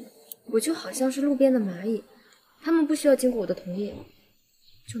人，我就好像是路边的蚂蚁，他们不需要经过我的同意，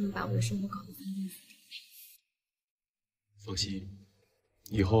就能把我的生活搞得翻天覆地。放心，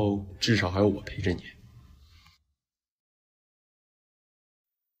以后至少还有我陪着你。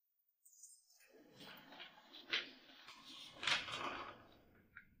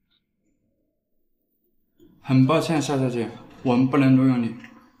很抱歉，夏小姐，我们不能录用你。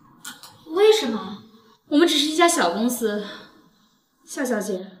为什么？我们只是一家小公司。夏小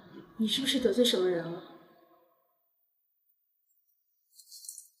姐，你是不是得罪什么人了？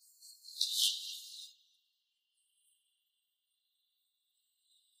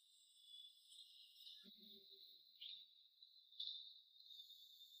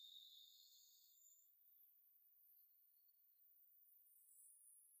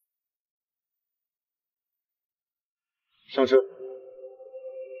上车。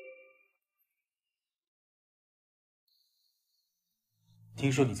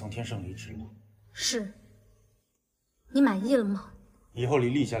听说你从天盛离职了，是。你满意了吗？以后离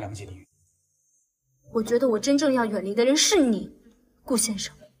厉家两姐弟远。我觉得我真正要远离的人是你，顾先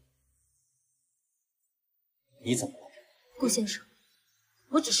生。你怎么了？顾先生，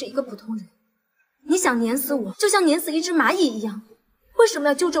我只是一个普通人，你想碾死我，就像碾死一只蚂蚁一样，为什么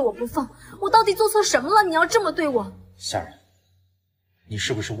要揪着我不放？我到底做错什么了？你要这么对我？夏然，你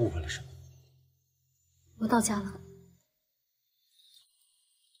是不是误会了什么？我到家了。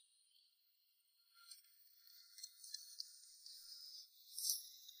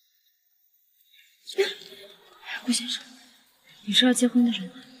顾先生，你是要结婚的人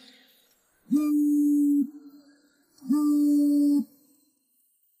吗？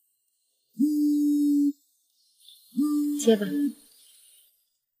接吧。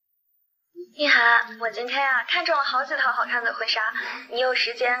一涵，我今天呀看中了好几套好看的婚纱，你有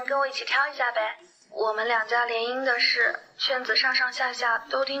时间跟我一起挑一下呗。我们两家联姻的事，圈子上上下下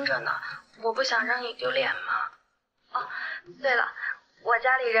都盯着呢，我不想让你丢脸嘛。哦，对了，我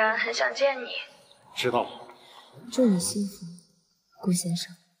家里人很想见你。知道了。祝你幸福，顾先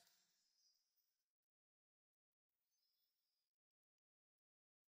生。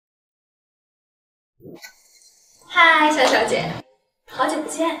嗨，夏小姐，好久不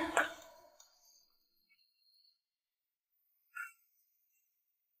见。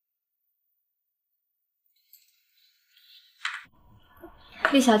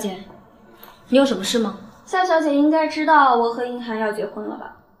厉小姐，你有什么事吗？夏小姐应该知道我和殷涵要结婚了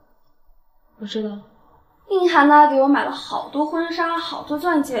吧？我知道。殷涵呢，给我买了好多婚纱，好多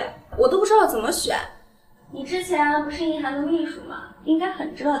钻戒，我都不知道怎么选。你之前不是殷涵的秘书吗？应该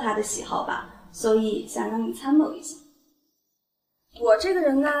很知道她的喜好吧？所以想让你参谋一下。我这个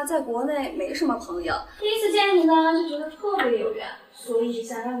人呢，在国内没什么朋友，第一次见你呢，就觉得特别有缘，所以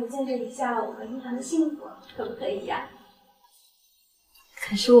想让你见证一下我和殷涵的幸福，可不可以呀？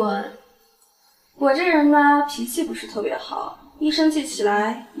可是我这人呢，脾气不是特别好，一生气起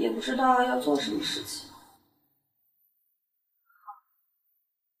来也不知道要做什么事情。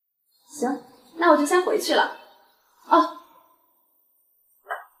行，那我就先回去了。哦，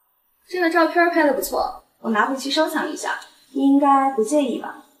这个照片拍得不错，我拿回去收藏一下，你应该不介意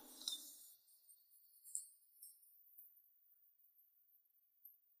吧？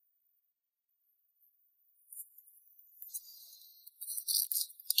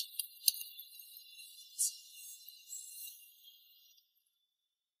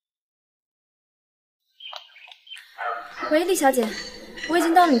喂，厉小姐，我已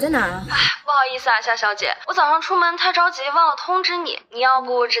经到了，你在哪儿啊？不好意思啊，夏小姐，我早上出门太着急，忘了通知你。你要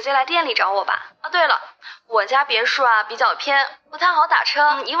不直接来店里找我吧？啊，对了，我家别墅啊比较偏，不太好打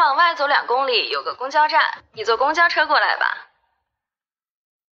车。你往外走2公里有个公交站，你坐公交车过来吧。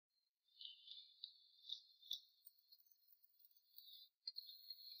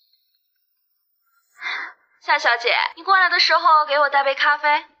夏小姐，你过来的时候给我带杯咖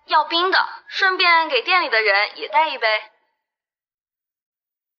啡，要冰的，顺便给店里的人也带一杯。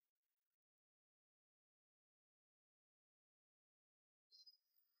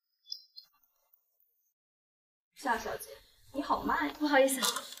夏小姐，你好慢呀！不好意思，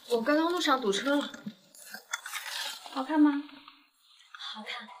我刚刚路上堵车了。好看吗？好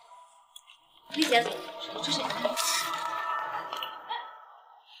看。厉小姐，这是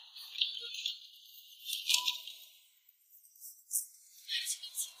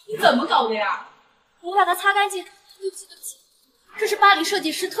你怎么搞的呀？我把它擦干净。对不起，对不起，这是巴黎设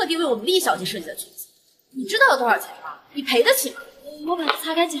计师特地为我们厉小姐设计的裙子，你知道有多少钱吗？你赔得起吗？我把它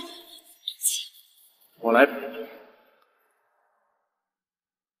擦干净。我来赔。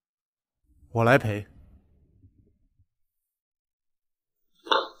我来赔。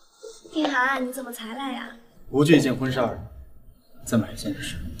殷涵，你怎么才来呀？不就一件婚纱而已，再买一件的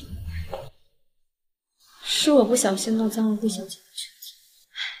事。是我不小心弄脏了厉小姐的裙子。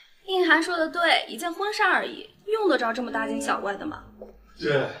殷涵说的对，一件婚纱而已，用得着这么大惊小怪的吗？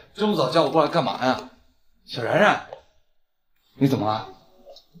姐，这么早叫我过来干嘛呀？小然然，你怎么了？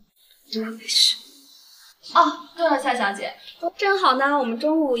没事。哦，对了，夏小姐，正好呢，我们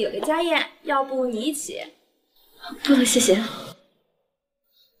中午有个家宴，要不你一起？不了，谢谢。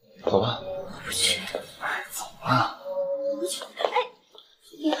走吧。我不去。哎，走吧。我不去。哎，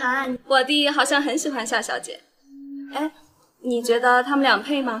一涵，我弟好像很喜欢夏小姐。哎，你觉得他们俩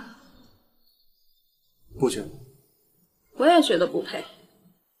配吗？不觉得。我也觉得不配。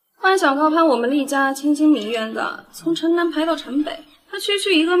幻想高攀我们厉家清清名媛的，从城南排到城北，他区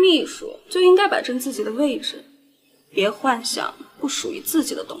区一个秘书就应该摆正自己的位置，别幻想不属于自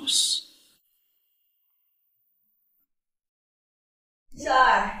己的东西。小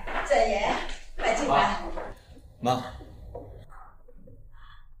二、展言，快进来。妈，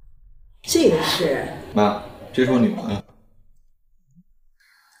这个是妈，这是我女朋友。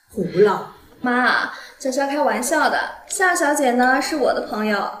胡了。妈，这是要开玩笑的。夏小姐呢是我的朋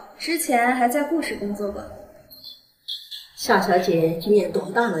友，之前还在顾氏工作过。夏小姐今年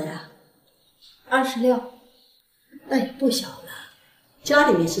多大了呀？26。哎，不小了。家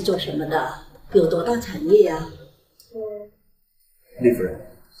里面是做什么的？有多大产业呀？厉夫人，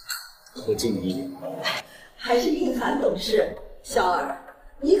我敬你一礼。还是令涵懂事。小二，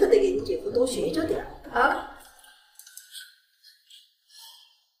你可得给你姐夫多学着点啊。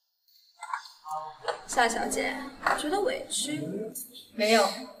夏小姐，觉得委屈？没有。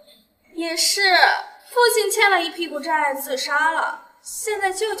也是，父亲欠了一屁股债自杀了，现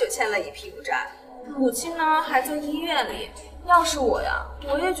在舅舅欠了一屁股债，母亲呢还在医院里。要是我呀，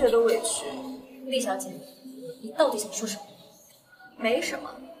我也觉得委屈。厉小姐，你到底想说什么？没什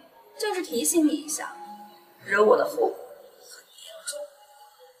么，就是提醒你一下，惹我的后果很严重。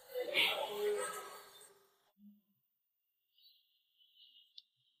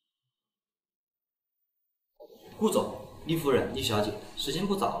顾总、厉夫人、厉小姐，时间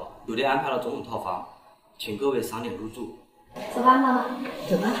不早了，酒店安排了总统套房，请各位3点入住。走吧，妈妈。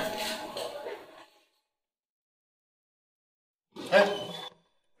走吧。哎，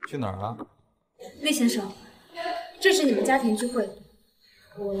去哪儿啊？厉先生，这是你们家庭聚会，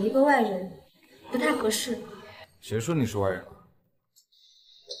我一个外人，不太合适。谁说你是外人了？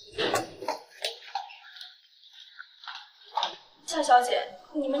夏小姐，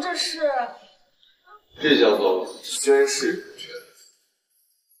你们这是？这叫做宣誓权。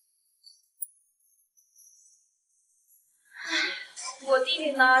我弟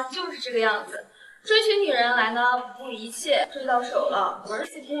弟呢，就是这个样子，追起女人来呢，不顾一切，追到手了，玩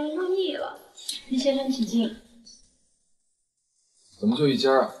几天又腻了。厉先生，请进。怎么就一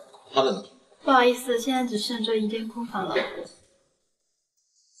家啊？他的呢？不好意思，现在只剩这一间空房了。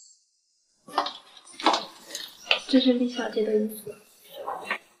这是厉小姐的衣服。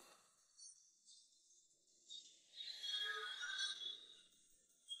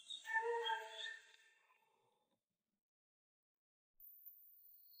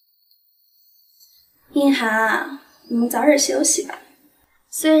殷涵，你们早点休息吧。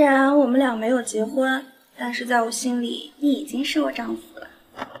虽然我们俩没有结婚，但是在我心里，你已经是我丈夫了。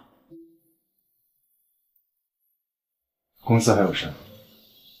公司还有事，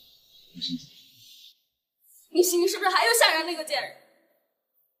你心里是不是还有夏然那个贱人？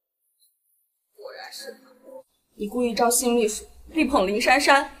果然是他！你故意招新秘书，力捧林珊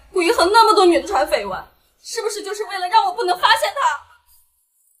珊，故意和那么多女的传绯闻，是不是就是为了让我不能发现他？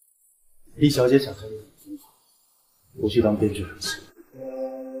厉小姐想和你不去当编剧了。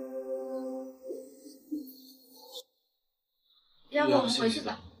要不我们回去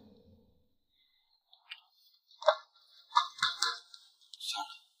吧。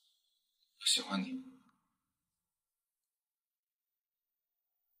我喜欢你，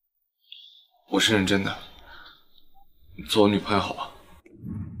我是认真的，你做我女朋友好吧？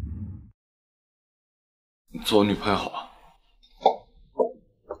你做我女朋友好吧？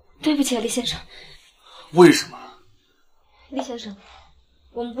对不起，厉先生。为什么？厉先生，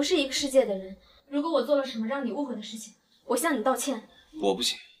我们不是一个世界的人。如果我做了什么让你误会的事情，我向你道歉。我不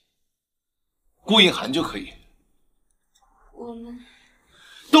行，顾映涵就可以。我们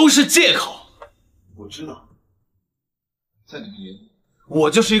都是借口。我知道，在你们眼里，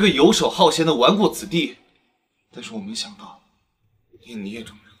我就是一个游手好闲的纨绔子弟。但是我没想到，连你也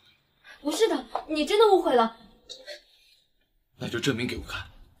这么认为。不是的，你真的误会了。那就证明给我看。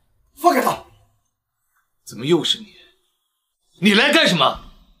放开他！怎么又是你？你来干什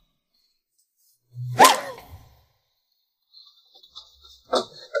么？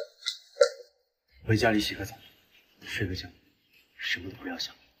回家里洗个澡，睡个觉，什么都不要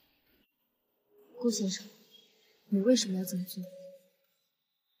想。顾先生，你为什么要这么做？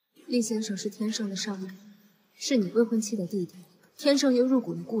厉先生是天盛的上门，是你未婚妻的弟弟，天盛又入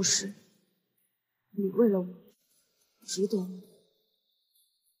股了顾氏。你为了我，值得吗？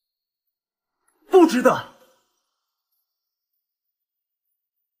不值得。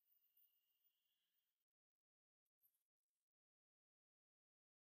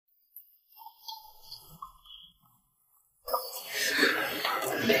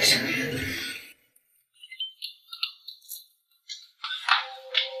没事。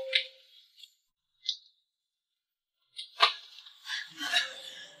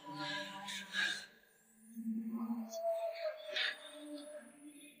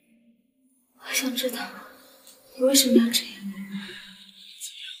我想知道你为什么要这样，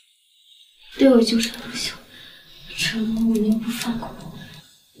对我纠缠不休，折磨我，你又不放过我，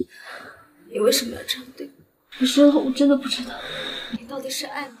你为什么要这样对我？你说了，我真的不知道，你到底是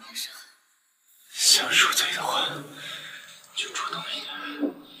爱我还是恨？想赎罪的话，就主动一点。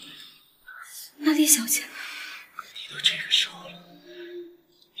那李小姐呢？你都这个时候了，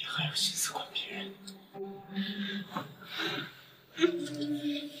你还有心思管别人？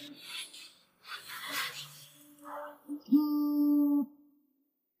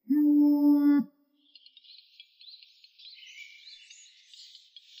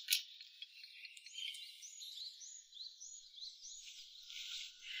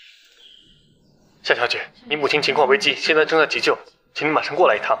夏小姐，你母亲情况危急，现在正在急救，请你马上过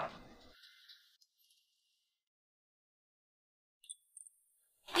来一趟。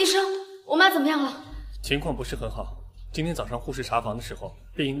医生，我妈怎么样了？情况不是很好。今天早上护士查房的时候，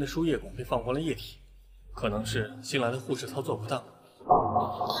病营的输液管被放光了液体，可能是新来的护士操作不当。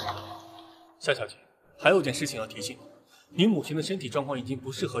夏小姐，还有件事情要提醒你，您母亲的身体状况已经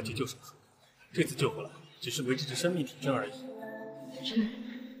不适合急救手术，这次救回来只是维持着生命体征而已。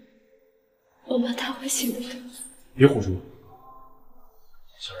我妈她会醒的。别胡说，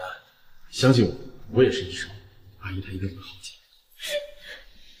小然，相信我，我也是医生，阿姨她一定会好起来。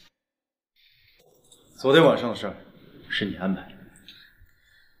昨天晚上的事儿是你安排的。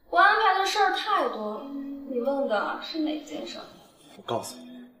我安排的事儿太多了，你问的是哪件事？我告诉你，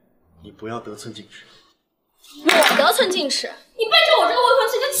你不要得寸进尺。我得寸进尺？你背着我这个未婚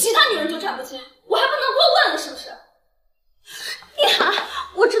妻跟其他女人纠缠不清，我还不能过问了是不是？一涵，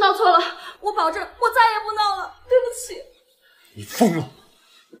我知道错了，我保证我再也不闹了，对不起。你疯了！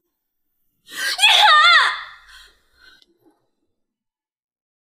一涵，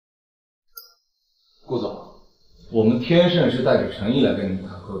顾总，我们天盛是带着诚意来跟你们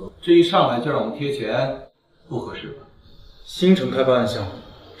谈合作，这一上来就让我们贴钱，不合适吧？新城开发案项目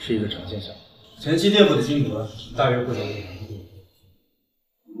是一个常见项目，前期垫付的金额大约会在2个亿。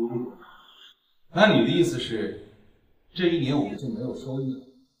那你的意思是，这一年我们就没有收益了？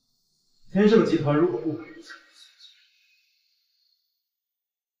天盛集团如果不给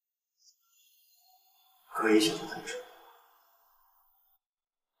可以选择退出。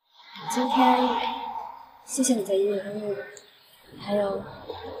今天谢谢你在医院安慰我，还有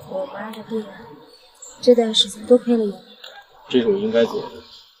我妈的病，这段时间多亏了你。这是我应该做的。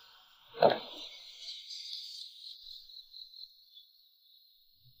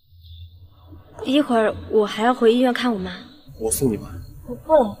一会儿我还要回医院看我妈。我送你吧。我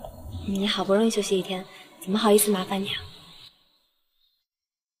不了，你好不容易休息一天，怎么好意思麻烦你啊？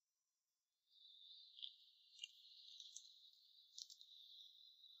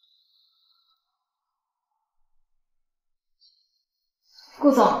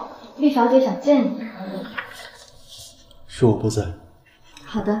顾总，厉小姐想见你。是我不在。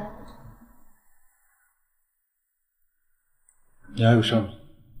好的。你还有事吗？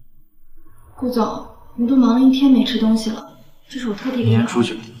顾总，你都忙了一天没吃东西了，这是我特地给你。你先出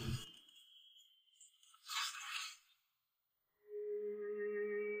去吧。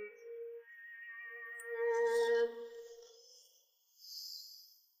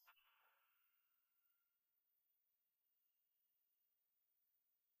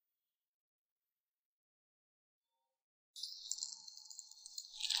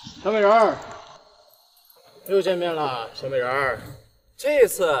小美人儿，又见面了，小美人儿，这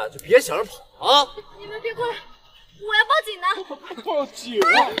次就别想着跑啊！你们别过来，我要报警的。报警！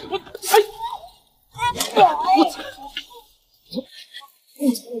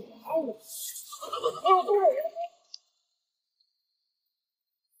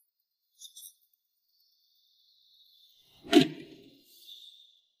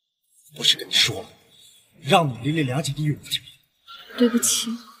不是跟你说了，让你淋漓两姐弟有情。对不起，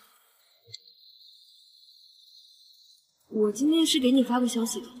我今天是给你发过消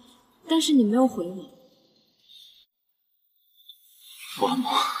息的，但是你没有回我。福安梦，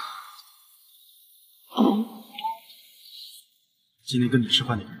今天跟你吃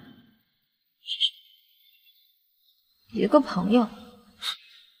饭的人是谁？一个朋友。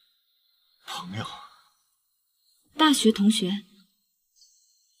朋友？大学同学。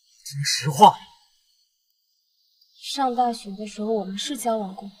听实话。上大学的时候我们是交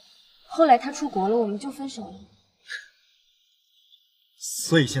往过，后来他出国了，我们就分手了。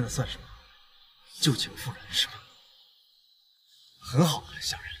所以现在算什么？旧情复燃是吧？很好啊，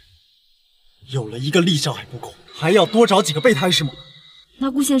小人。有了一个厉少还不够，还要多找几个备胎是吗？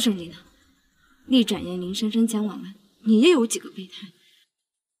那顾先生你呢？厉展颜、林珊珊、蒋婉婉，你也有几个备胎？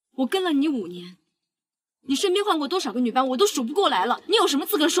我跟了你5年，你身边换过多少个女伴，我都数不过来了。你有什么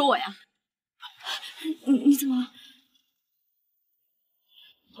资格说我呀？你怎么了？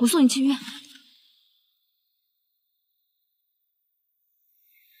我送你去医院。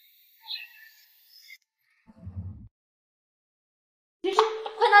林叔，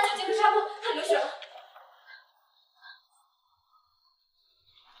快拿酒精和纱布，他流血了。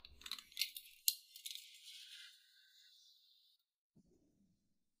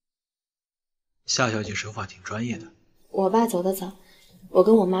夏小姐手法挺专业的。我爸走得早，我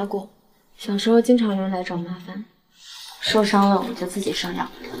跟我妈过，小时候经常有人来找麻烦，受伤了我就自己上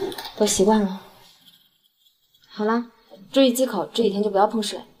药，都习惯了。好啦，注意忌口，这几天就不要碰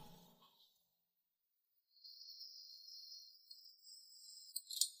水。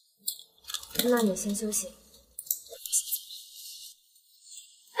那你先休息。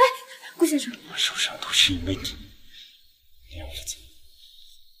哎，顾先生，我受伤都是因为你，你让我走。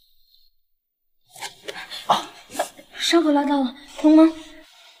伤口拉大了，痛吗？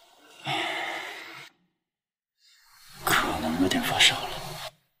可能有点发烧了。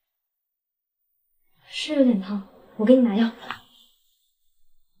是有点痛，我给你拿药。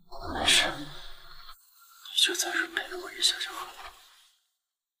没事，你就在这陪我一下就好了。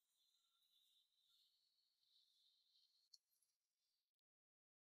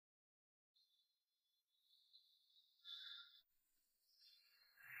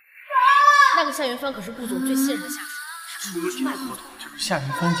那个夏云帆可是顾总最信任的下属。除了这个合同，就是夏云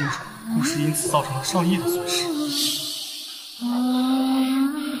帆接手，顾氏因此造成了上亿的损失。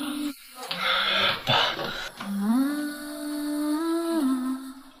爸，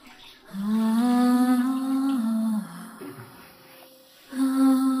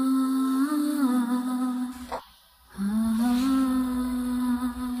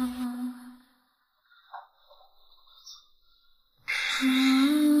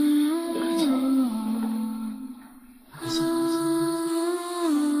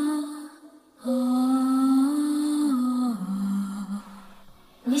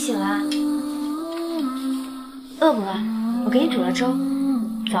你醒了？饿不饿？我给你煮了粥。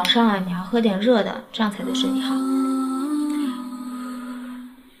早上啊，你要喝点热的，这样才对身体好。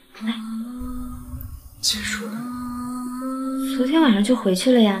来，结束了。昨天晚上就回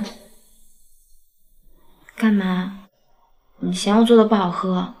去了呀。干嘛？你嫌我做的不好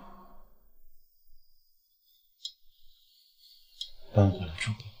喝？搬回来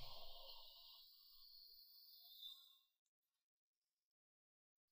住。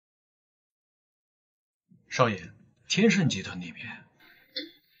少爷，天盛集团那边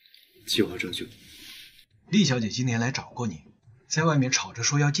计划照旧。厉小姐今天来找过你，在外面吵着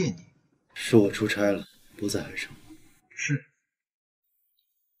说要见你。说我出差了，不在海上。是。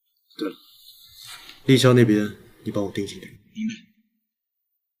对了，厉潇那边你帮我盯紧点。明白。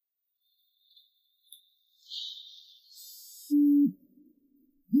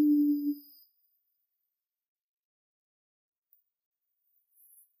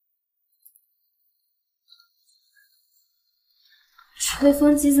吹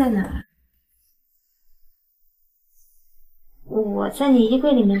风机在哪儿？我在你衣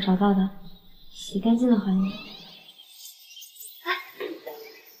柜里面找到的，洗干净了还你。哎，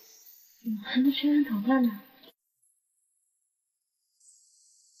怎么还没吹完头发呢？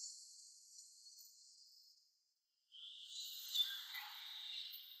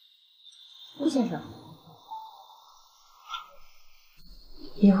顾先生，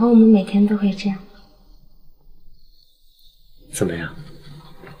以后我们每天都会这样。怎么样？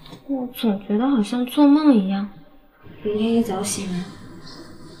我总觉得好像做梦一样。明天一早醒来，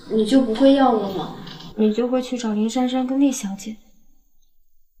你就不会要我了，你就会去找林珊珊跟厉小姐。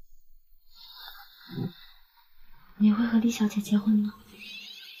你会和厉小姐结婚吗？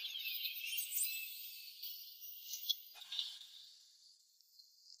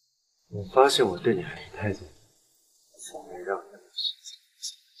我发现我对你还挺太监，从没让人心思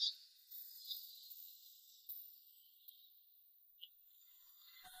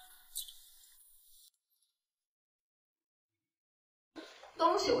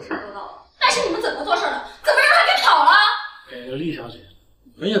东西我是收到了，但是你们怎么做事的？怎么让他给跑了？给了厉小姐，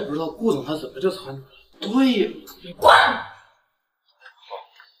我也不知道顾总他怎么就参与了。对呀，你滚！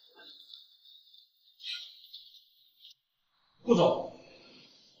顾总，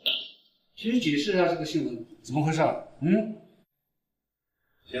请你解释一下这个新闻怎么回事？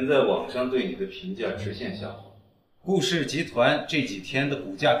现在网上对你的评价直线下滑，顾氏集团这几天的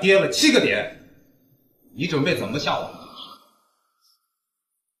股价跌了7个点，你准备怎么向我们解释？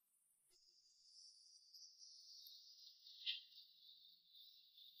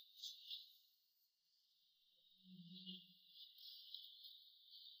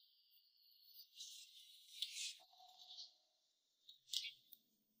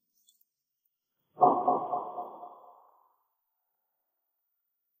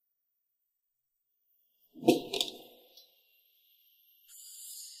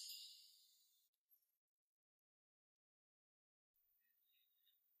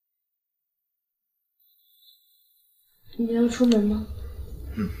你要出门吗？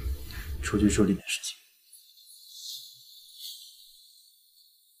出去处理点事情。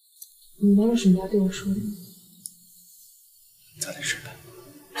你没有什么要对我说的吗？早点睡吧。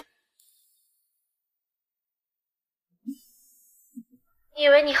你以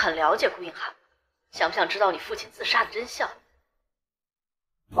为你很了解顾映寒？想不想知道你父亲自杀的真相？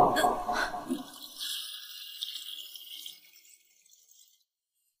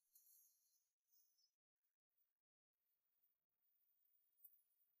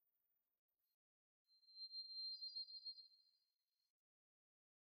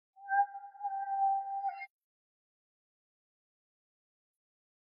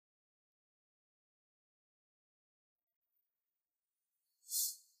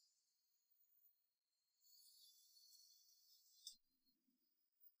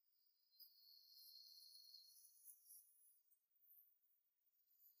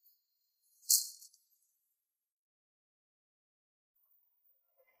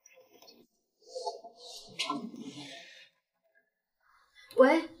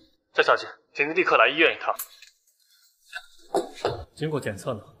喂，赵小姐，请您立刻来医院一趟。经过检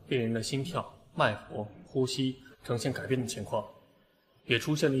测呢，病人的心跳、脉搏、呼吸呈现改变的情况，也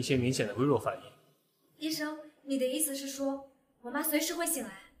出现了一些明显的微弱反应。医生，你的意思是说，我妈随时会醒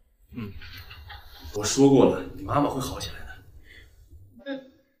来？我说过了，你妈妈会好起来的。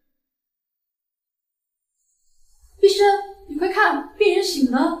医生，你快看，病人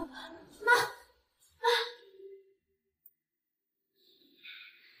醒了。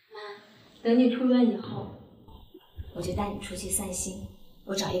等你出院以后，我就带你出去散心。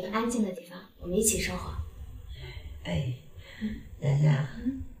我找一个安静的地方，我们一起生活。哎，然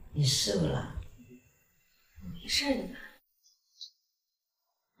然，你瘦了。没事的嘛。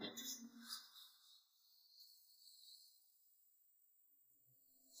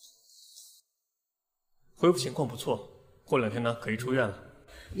恢复情况不错，过2天呢可以出院了。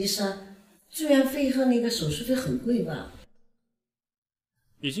医生，住院费和那个手术费很贵吧？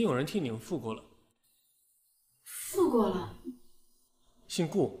已经有人替你们付过了。付过了？姓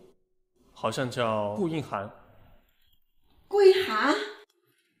顾，好像叫顾映寒。顾一涵，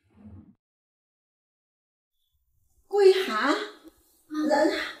顾一涵，然然，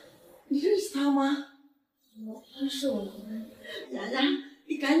你认识他吗？他是我的妈。然然，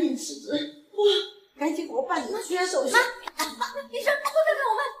你赶紧辞职，赶紧给我办理住院手续。医生，快看看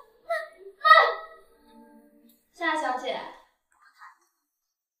我妈！夏小姐，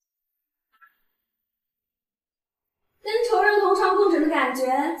跟仇人同床共枕的感觉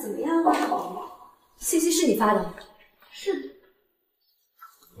怎么样啊？信息是你发的？是的。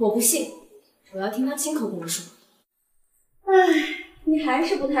我不信，我要听他亲口跟我说。唉，你还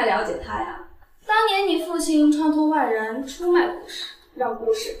是不太了解他呀。当年你父亲串通外人出卖顾氏，让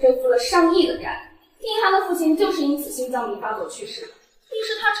顾氏背负了上亿的债。映寒的父亲就是因此心脏病发作去世的。你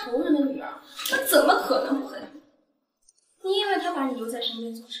是他仇人的女儿，他怎么可能不恨你？你以为他把你留在身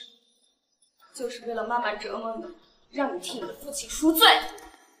边做什么？就是为了慢慢折磨你，让你替你的父亲赎罪。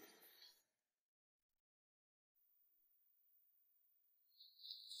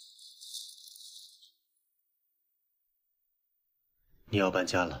你要搬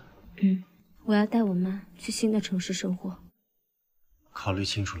家了？我要带我妈去新的城市生活。考虑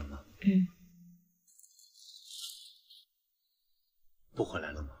清楚了吗？不回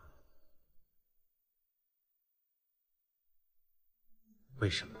来了吗？为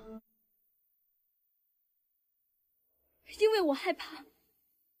什么？因为我害怕，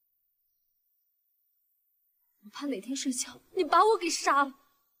我怕哪天睡觉你把我给杀了。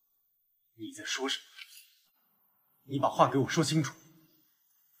你在说什么？你把话给我说清楚。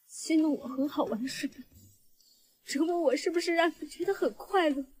戏弄我很好玩是的，折磨我是不是让你觉得很快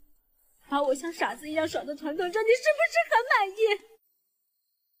乐？把我像傻子一样耍的团团转，你是不是很满意？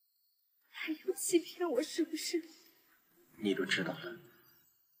还有欺骗我是不是？你都知道了。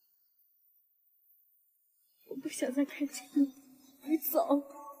我不想再看见你，你走。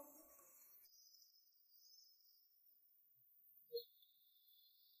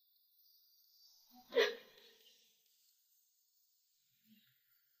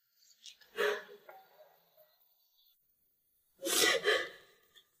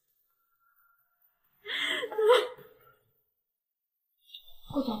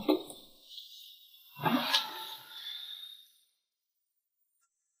顾总，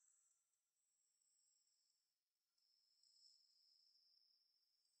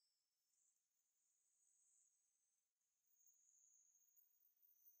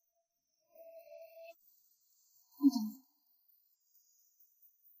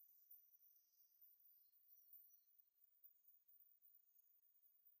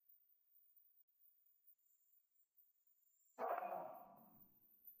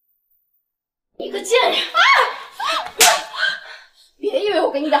你个贱人！别以为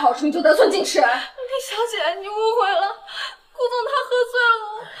我给你点好处你就得寸进尺。李小姐，你误会了，顾总他喝醉了，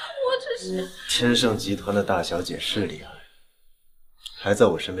我只是……天盛集团的大小姐是厉害，还在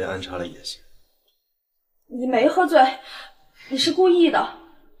我身边安插了野心。你没喝醉，你是故意的。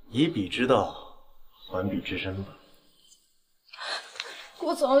以彼之道，还彼之身吧。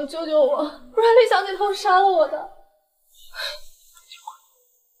顾总，救救我，不然李小姐她会杀了我的。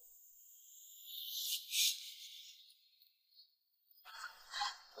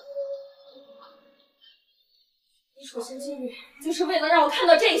你处心积虑，就是为了让我看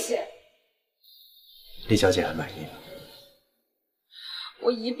到这些。李小姐还满意吗？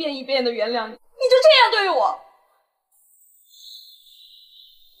我一遍一遍的原谅你，你就这样对我？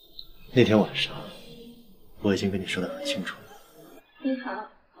那天晚上，我已经跟你说得很清楚了。宁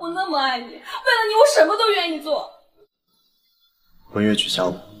寒，我那么爱你，为了你，我什么都愿意做。婚约取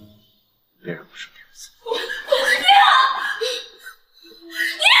消吧，别让我说第二次。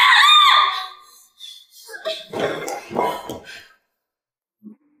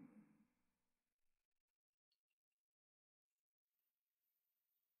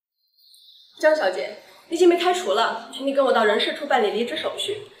张小姐，已经被开除了，请你跟我到人事处办理离职手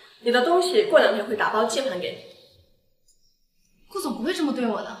续。你的东西过2天会打包寄还给你。顾总不会这么对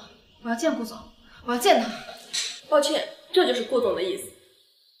我的，我要见顾总，我要见他。抱歉，这就是顾总的意思。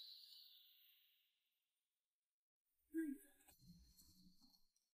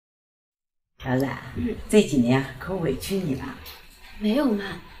小冉，这几年可委屈你了。没有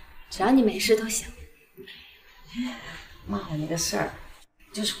妈，只要你没事都行。妈，我那个事儿，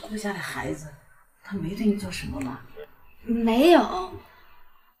就是顾家的孩子，他没对你做什么吗？没有，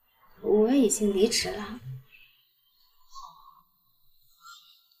我已经离职了。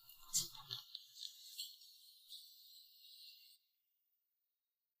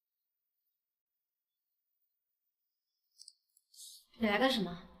你来干什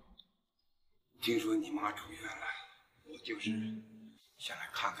么？听说你妈住院了，我就是想来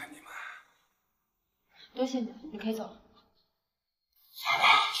看看你们。多谢你，你可以走了。妈妈，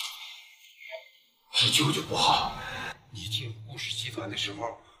是舅舅不好。你进入顾氏集团的时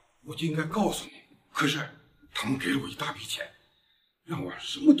候，我就应该告诉你。可是他们给了我一大笔钱，让我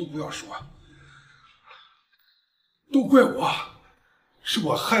什么都不要说。都怪我，是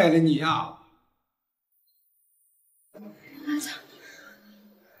我害了你呀！妈的，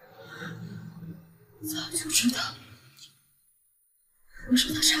早就知道我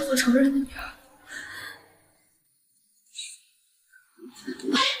是他杀父仇人的女儿。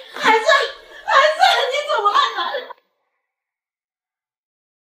孩子，你怎么了？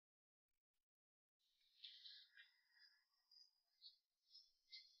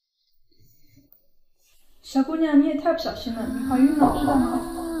小姑娘，你也太不小心了，你怀孕了，知道吗？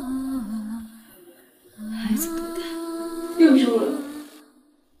孩子多大6周了。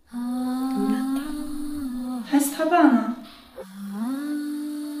不让他。孩子他爸呢？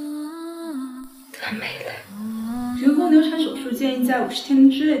他没来。人工流产手术建议在50天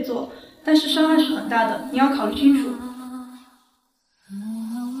之内做，但是伤害是很大的，你要考虑清楚。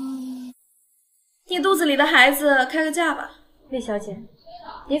你肚子里的孩子开个价吧。厉小姐，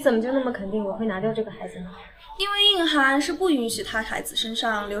你怎么就那么肯定我会拿掉这个孩子呢？因为硬寒是不允许他孩子身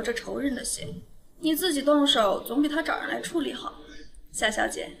上流着仇人的血，你自己动手总比他找人来处理好。夏小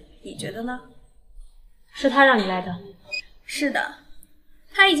姐，你觉得呢？是他让你来的？是的，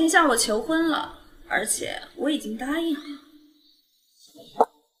他已经向我求婚了，而且我已经答应了。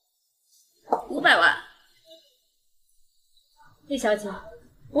500万。厉小姐，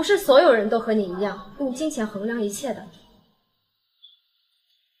不是所有人都和你一样用金钱衡量一切的。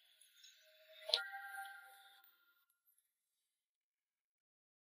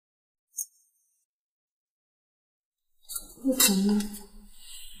不可能，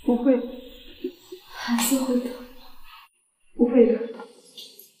不会，孩子会的，不会的。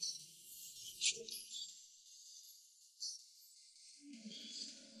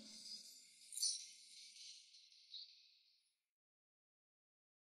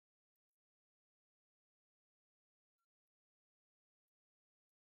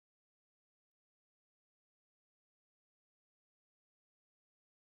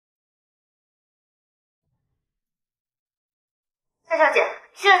夏小姐，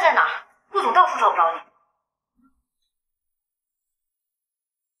现在在哪儿？顾总到处找不着你。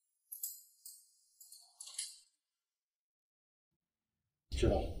知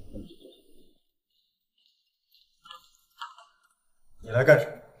道了。你来干什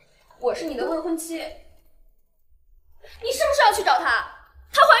么？我是你的未婚妻，你是不是要去找她？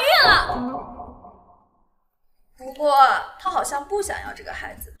她怀孕了。不过她好像不想要这个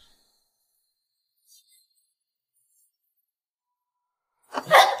孩子。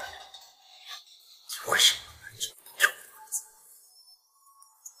为什么？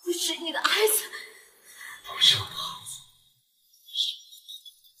我是你的孩子，我是我的孩子，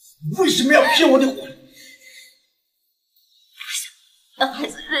你为什么要骗我的婚？让孩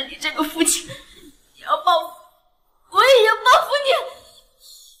子认你这个父亲，你要报复，我也要报复你。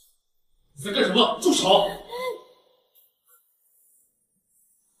你在干什么？住手！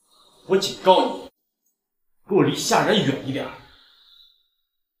我警告你，给我离夏然远一点。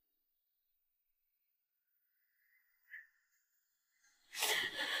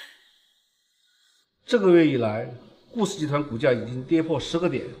这个月以来，顾氏集团股价已经跌破10个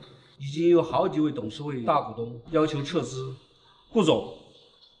点，已经有好几位董事会大股东要求撤资。顾总，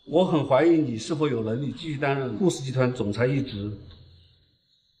我很怀疑你是否有能力继续担任顾氏集团总裁一职。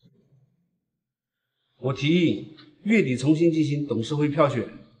我提议月底重新进行董事会票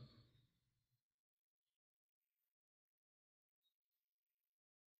选。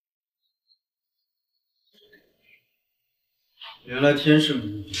原来天盛的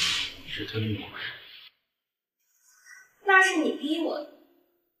目的是吞并顾氏。那是你逼我的。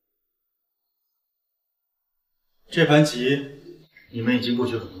这盘棋你们已经布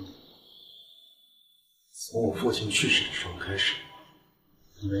局很多年，从我父亲去世的时候开始，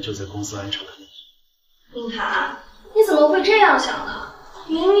你们就在公司安插了利益。宁涵，你怎么会这样想呢？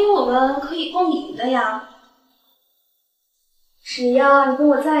明明我们可以共赢的呀！只要你跟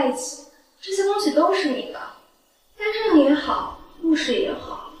我在一起，这些东西都是你的。干政也好，务实也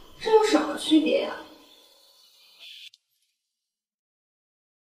好，这有什么区别呀？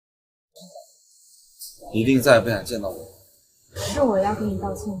你一定再也不想见到我。是我要跟你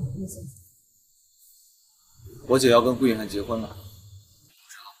道歉，叶先生。我姐要跟顾影涵结婚了。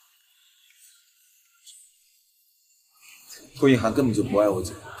顾影涵根本就不爱我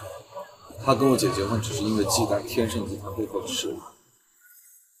姐，她跟我姐结婚只是因为忌惮天盛集团背后的势力。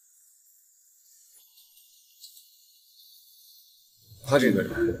他这个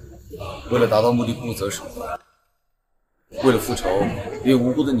人，为了达到目的不择手段，为了复仇，连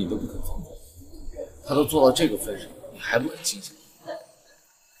无辜的你都不肯放过。他都做到这个份上，你还不肯清醒？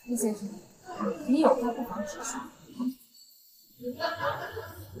叶先生，你有话不妨直说。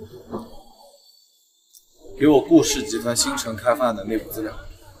给我顾氏集团新城开发案的内部资料，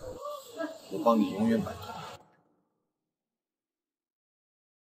我帮你永远摆脱。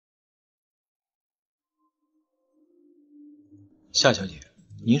夏小姐，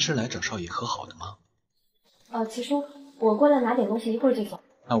您是来找少爷和好的吗？齐叔，我过来拿点东西，一会儿就走。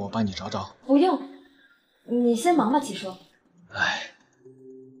那我帮你找找。不用，你先忙吧，齐叔。哎，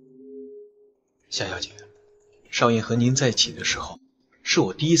夏小姐，少爷和您在一起的时候，是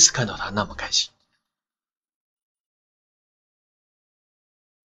我第一次看到他那么开心。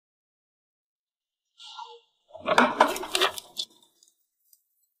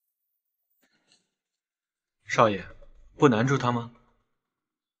少爷，不难住他吗？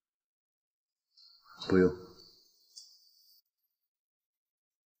不用。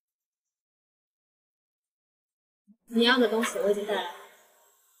你要的东西我已经带来了，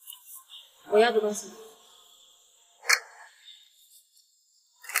我要的东西。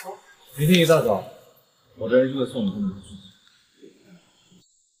明天一大早，我的人就会送你回你的住址。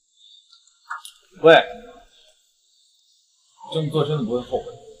喂，这么做真的不会后悔。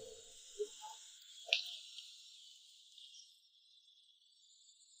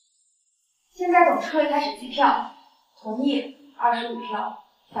现在董事会开始计票，同意25票，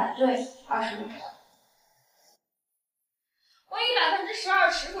反对25票。我以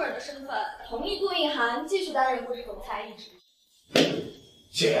12%持股人的身份，同意顾映涵继续担任顾氏总裁一职。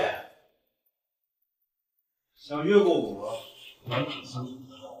姐，想越过我，难以相处。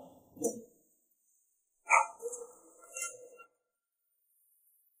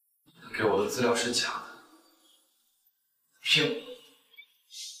给我的资料是假的，骗我！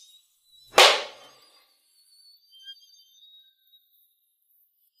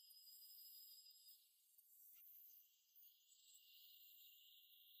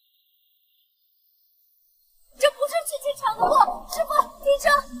这不是去机场的路，师傅，停车！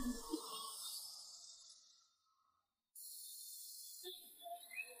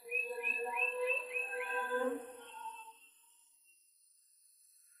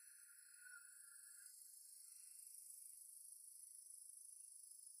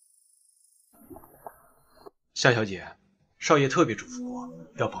夏小姐，少爷特别嘱咐我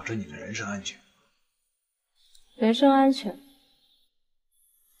要保证你的人身安全。人身安全？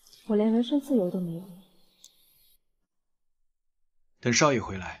我连人身自由都没有。等少爷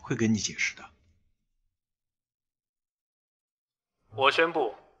回来会跟你解释的。我宣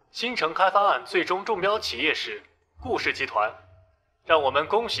布，新城开发案最终中标企业是顾氏集团。让我们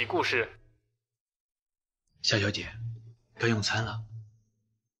恭喜顾氏。夏小姐，该用餐了。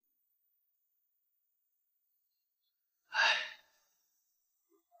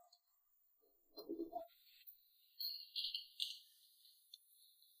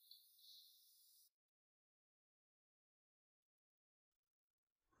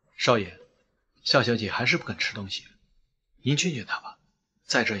少爷，夏小姐还是不肯吃东西，您劝劝她吧，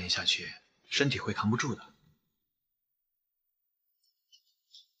再这样下去，身体会扛不住的。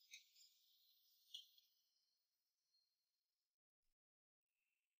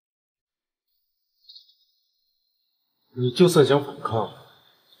你就算想反抗，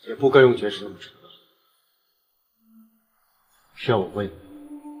也不该用绝食那么扯的。需要我喂你？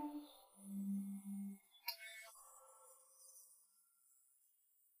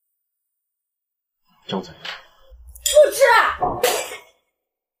张嘴。不吃。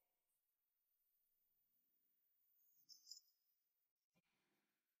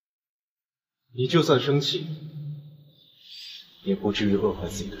你就算生气，也不至于饿坏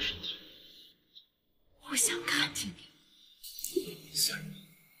自己的身体。我想看见你。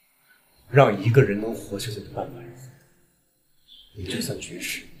让一个人能活下去的办法是，你就算绝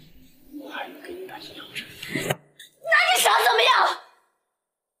食，我还能给你打营养针。那你想怎么样？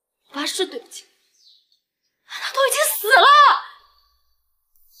发誓对不起，他都已经死了。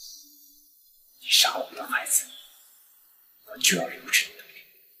你杀了我的孩子，我就要留着你的命。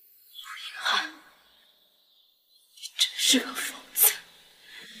顾云寒，你真是个疯子。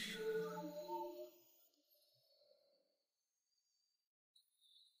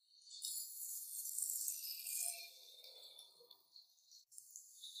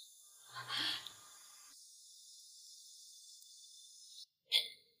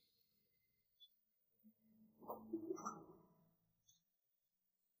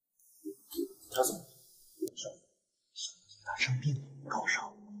他怎么了？他生病了，高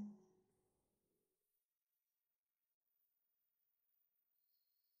烧。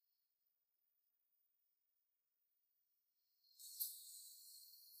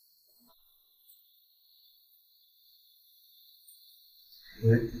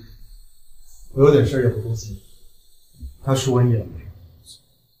喂，我有点事要回公司。他出瘟疫了。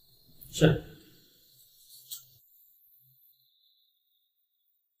是。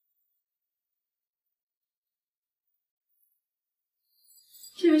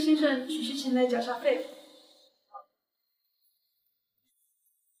这位先生只是前来缴下费。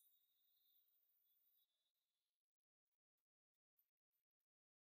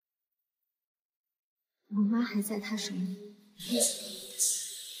我妈还在他手里，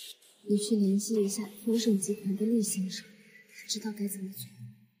你去联系一下天盛集团的厉先生，他知道该怎么做。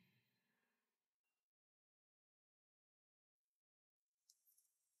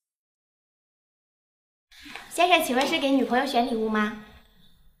先生，请问是给女朋友选礼物吗？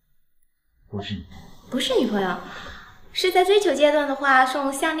不是。不是女朋友，是在追求阶段的话，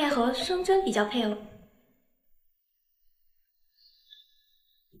送项链和胸针比较配哦。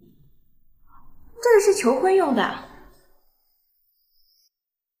这个是求婚用的。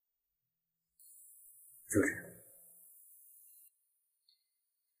就这样。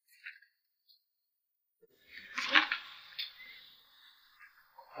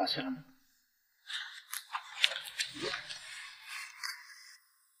发现了吗？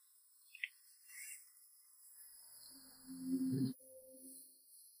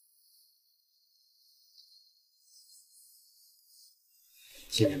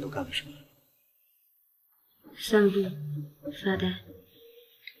今天都干了什么？散步，发呆。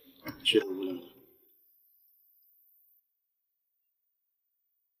觉得无聊了。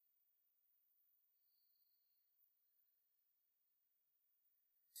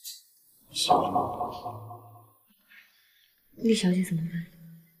喜欢吗？厉小姐怎么办？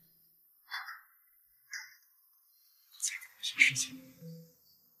再给我些时间。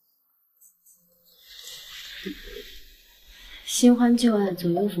新欢旧爱，左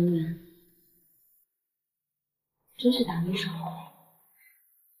右逢源，真是打没手。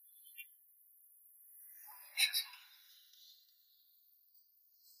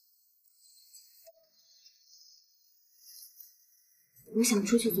我想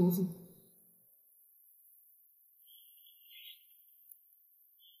出去走走。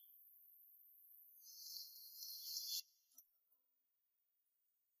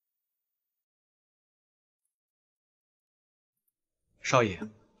少爷，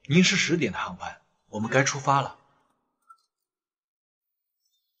您是10点的航班，我们该出发了。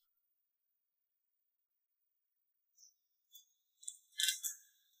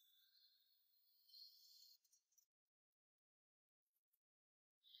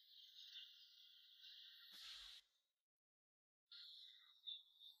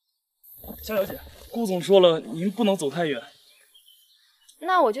夏小姐，顾总说了，您不能走太远。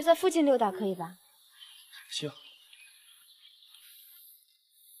那我就在附近溜达，可以吧？行。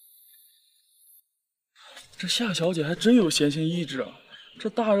这夏小姐还真有闲情逸致啊！这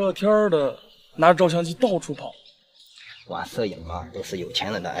大热天的，拿着照相机到处跑。玩摄影嘛，都是有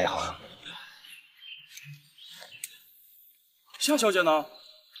钱人的爱好。夏小姐呢？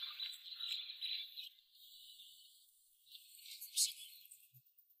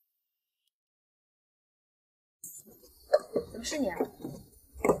怎么是你啊？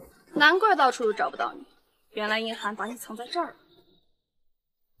难怪到处都找不到你，原来殷寒把你藏在这儿了。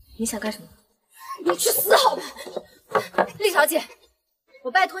你想干什么？你去死好吗？厉小姐，我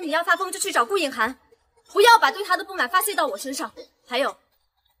拜托你要发疯就去找顾颖涵，不要把对他的不满发泄到我身上。还有，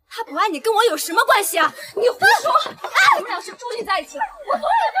他不爱你跟我有什么关系啊？你胡说！我们俩是注定在一起的，我从小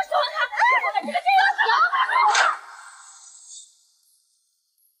就喜欢他，我在这个地方死！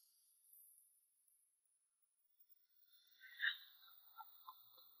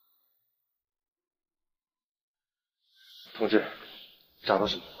同志，找到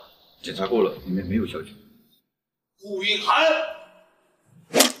什么了吗？检查过了，里面没有小姐。顾颖涵，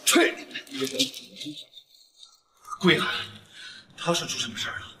去你的！顾颖涵，他是出什么事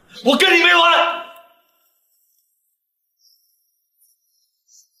儿了？我跟你没完！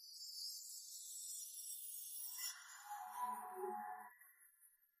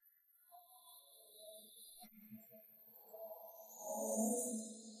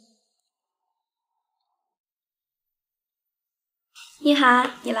殷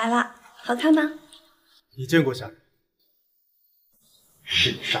寒，你来啦，好看吗？你见过下人？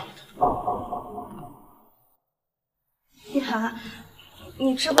世上的。殷寒，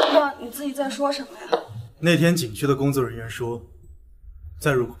你知不知道你自己在说什么呀？那天景区的工作人员说，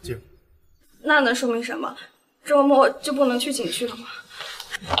在入口见过。那能说明什么？周末就不能去景区了吗？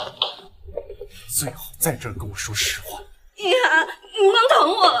最好在这儿跟我说实话。殷寒，你不能疼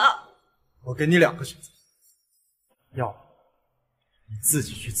我了。我给你2个选择，要么你自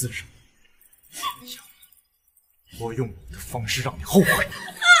己去自首，要么我用我的方式让你后悔。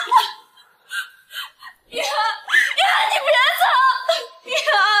殷寒，你别走！殷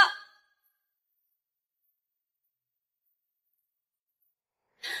寒，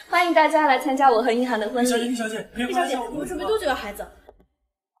欢迎大家来参加我和殷寒的婚礼。厉小姐，厉小姐，你们准备多久要孩子？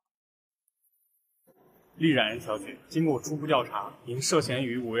厉冉小姐，经过初步调查，您涉嫌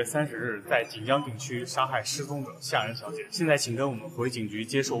于5月30日在锦江景区杀害失踪者夏仁小姐。现在请跟我们回警局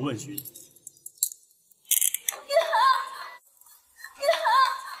接受问询。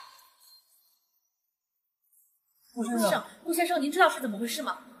顾先生，您知道是怎么回事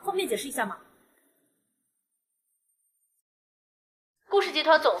吗？方便解释一下吗？顾氏集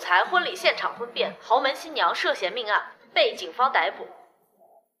团总裁婚礼现场婚变，豪门新娘涉嫌命案，被警方逮捕。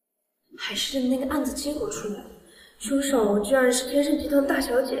还是那个案子结果出来，凶手居然是天盛集团大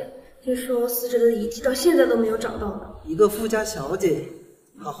小姐。听说死者的遗体到现在都没有找到呢。一个富家小姐，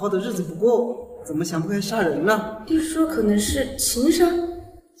好好的日子不过，怎么想不开杀人呢？听说可能是情杀。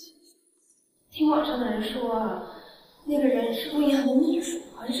听网上的人说啊，那个人是顾银行的秘书，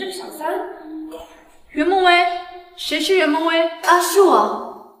好像是个小三。袁梦薇，谁是袁梦薇？啊，是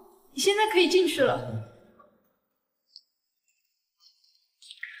我。你现在可以进去了。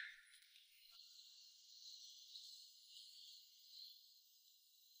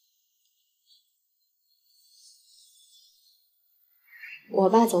我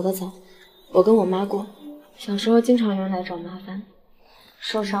爸走得早，我跟我妈过。小时候经常有人来找麻烦，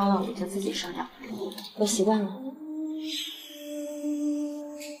受伤了我就自己上药，我习惯了。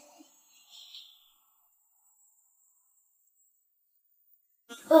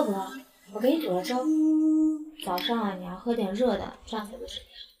饿不饿？我给你煮了粥。早上啊，你要喝点热的，这样才会身体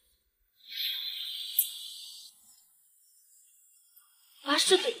好。发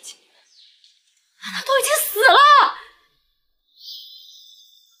誓对不起你们，他都已经死了。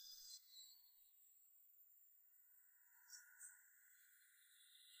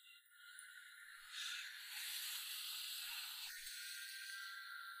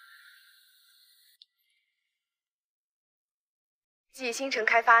继新城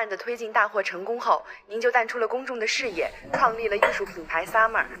开发案的推进大获成功后，您就淡出了公众的视野，创立了艺术品牌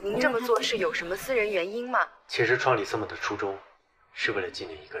Summer。您这么做是有什么私人原因吗？其实创立 Summer 的初衷是为了纪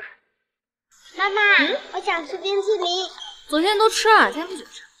念一个人。妈妈，我想吃冰淇淋。昨天都吃了，今天不准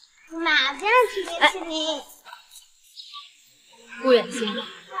吃。妈，不让吃冰淇淋。顾远欣，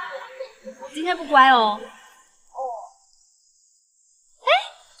今天不乖哦。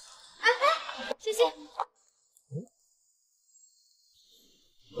谢谢。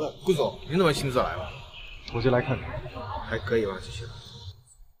顾总，您怎么亲自来了？我就来看看。还可以吧，谢谢。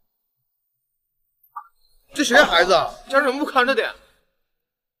这谁孩子？家长不看着点。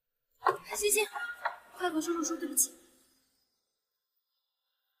星星，快和叔叔说对不起。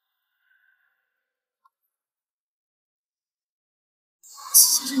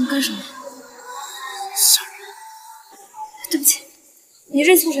先生，你干什么？吓人！对不起，你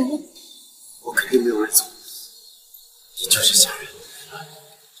认错人了。我肯定没有认错，你就是吓人。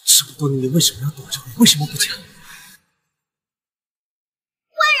这么多年，你为什么要躲着我？为什么不讲？坏人！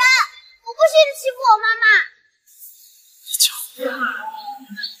我不许你欺负我妈妈！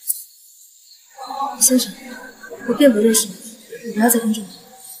先生，我并不认识你，你不要再跟着我。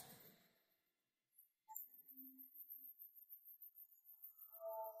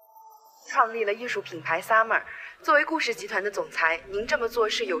创立了艺术品牌 Summer。作为顾氏集团的总裁，您这么做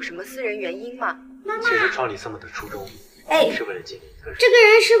是有什么私人原因吗？妈妈，其实创立 Summer 的初衷，是为了经营一个人。这个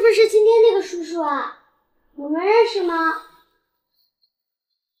人是不是今天那个叔叔啊？我们认识吗？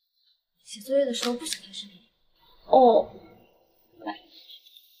写作业的时候不许看视频。哦，来，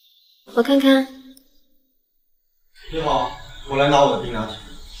我看看。你好，我来拿我的冰拿铁。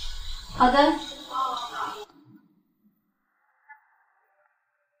好的。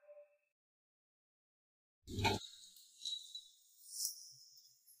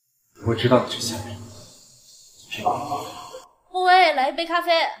我知道你是吓人。去吧。孟薇，来一杯咖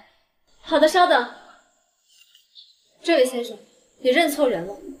啡。好的，稍等。这位先生，你认错人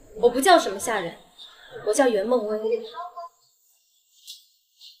了，我不叫什么下人，我叫袁梦薇。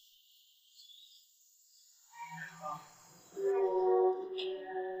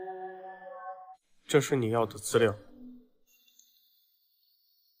这是你要的资料。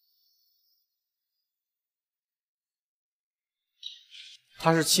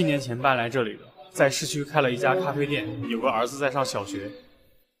他是7年前搬来这里的，在市区开了一家咖啡店，有个儿子在上小学。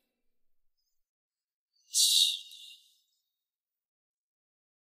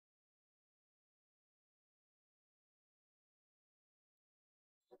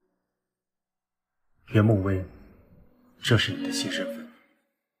袁梦薇，这是你的新身份。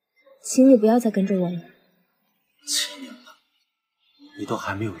请你不要再跟着我了。7年了，你都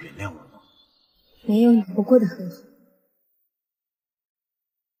还没有原谅我吗？没有你，我过得很好。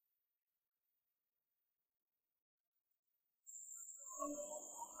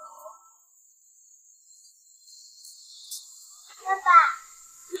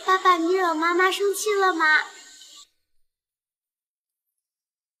爸爸，你惹妈妈生气了吗？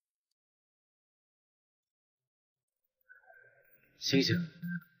星星，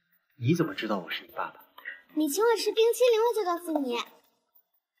你怎么知道我是你爸爸？你请我吃冰淇淋，我就告诉你。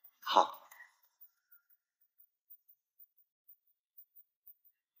好。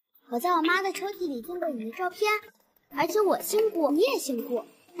我在我妈的抽屉里见过你的照片，而且我姓顾，你也姓顾，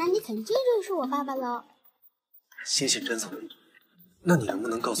那你肯定就是我爸爸了。星星真聪明，那你能不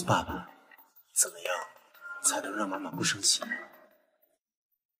能告诉爸爸，怎么样才能让妈妈不生气？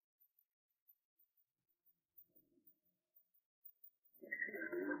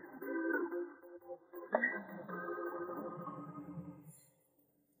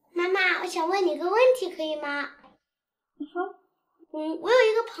妈妈，我想问你个问题，可以吗？你说。我有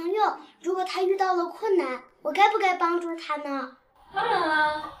一个朋友，如果他遇到了困难，我该不该帮助他呢？当然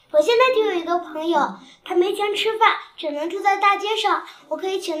啦。我现在就有一个朋友，他没钱吃饭，只能住在大街上，我可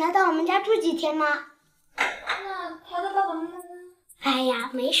以请他到我们家住几天吗？那他的爸爸妈妈呢？哎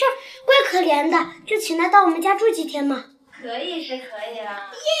呀，没事，怪可怜的，就请他到我们家住几天嘛。可以是可以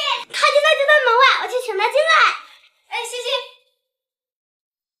啦。耶，他现在就在门外，我去请他进来。哎，星星。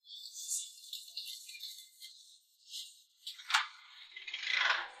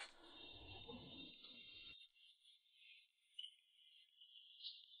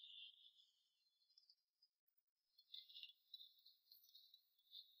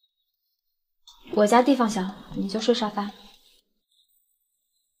我家地方小，你就睡沙发。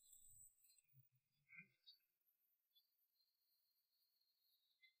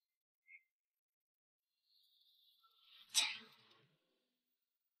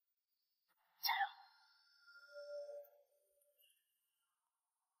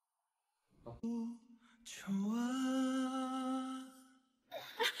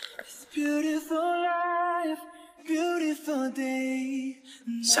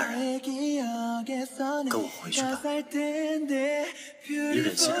夏然，跟我回去吧。你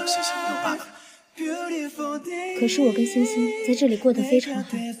忍心让星星没有爸爸吗？可是我跟星星在这里过得非常好。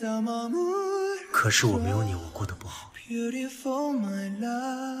可是我没有你，我过得不好。星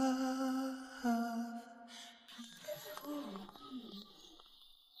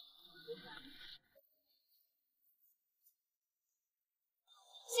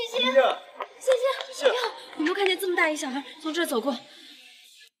星，星星，你没有看见这么大一小孩从这儿走过？怎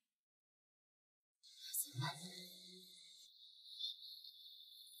么办？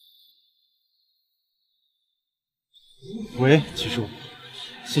喂，齐叔，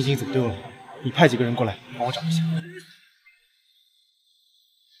星星走丢了，你派几个人过来帮我找一下。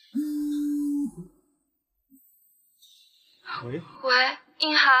喂，喂，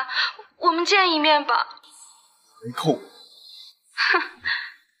英涵，我们见一面吧。没空。哼，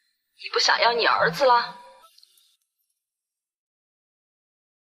你不想要你儿子了？阿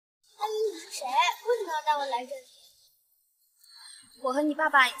姨，你是谁？为什么要带我来这里？我和你爸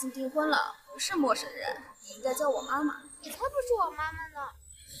爸已经订婚了，不是陌生人，你应该叫我妈妈。你才不是我妈妈呢！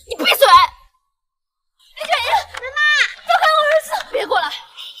你闭嘴！林卷英，妈妈，放开我儿子！别过来！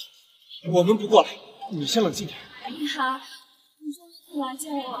我们不过来，你先冷静点。英涵，你终于来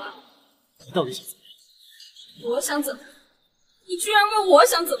见我了。你到底想怎么样？我想怎么样？你居然问我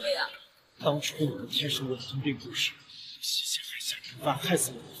想怎么样？当初你们天生我的通病故事，西陷害下人犯，害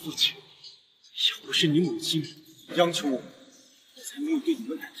死了我的父亲。要不是你母亲央求我，我才没有对你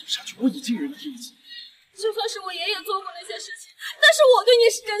们赶尽杀绝。我已经忍了这一切。就算是我爷爷做过那些事情，但是我对你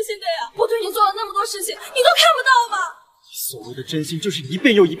是真心的呀！我对你做了那么多事情，你都看不到吗？你所谓的真心，就是一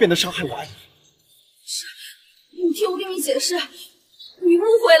遍又一遍的伤害我爱你。是，你听我跟你解释，你误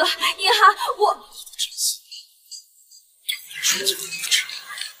会了，英涵，我真心，对我来说就无知。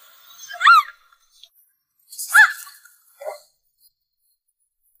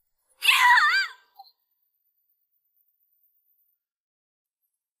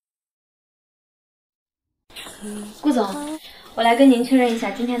顾总，我来跟您确认一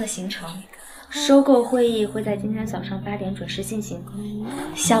下今天的行程。收购会议会在今天早上8点准时进行，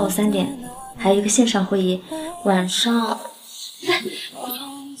下午3点还有一个线上会议，晚上。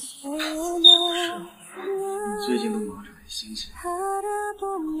顾总，你最近都忙着陪星星。妈妈，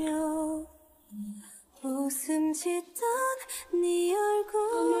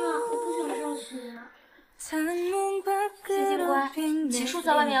我不想上学。星星乖，齐叔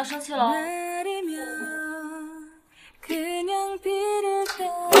在外面要生气了。 그냥 비를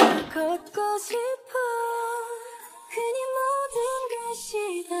따라 걷고 싶어 그니 모든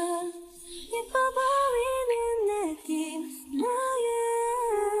것이 다 예뻐 보이는 느낌 너의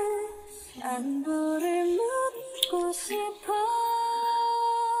안부를 묻고 싶어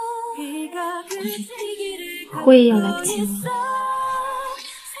비가 그치기를 会议要来不及了。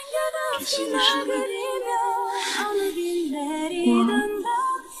생각 없이 너 그리며 어느 비 내리던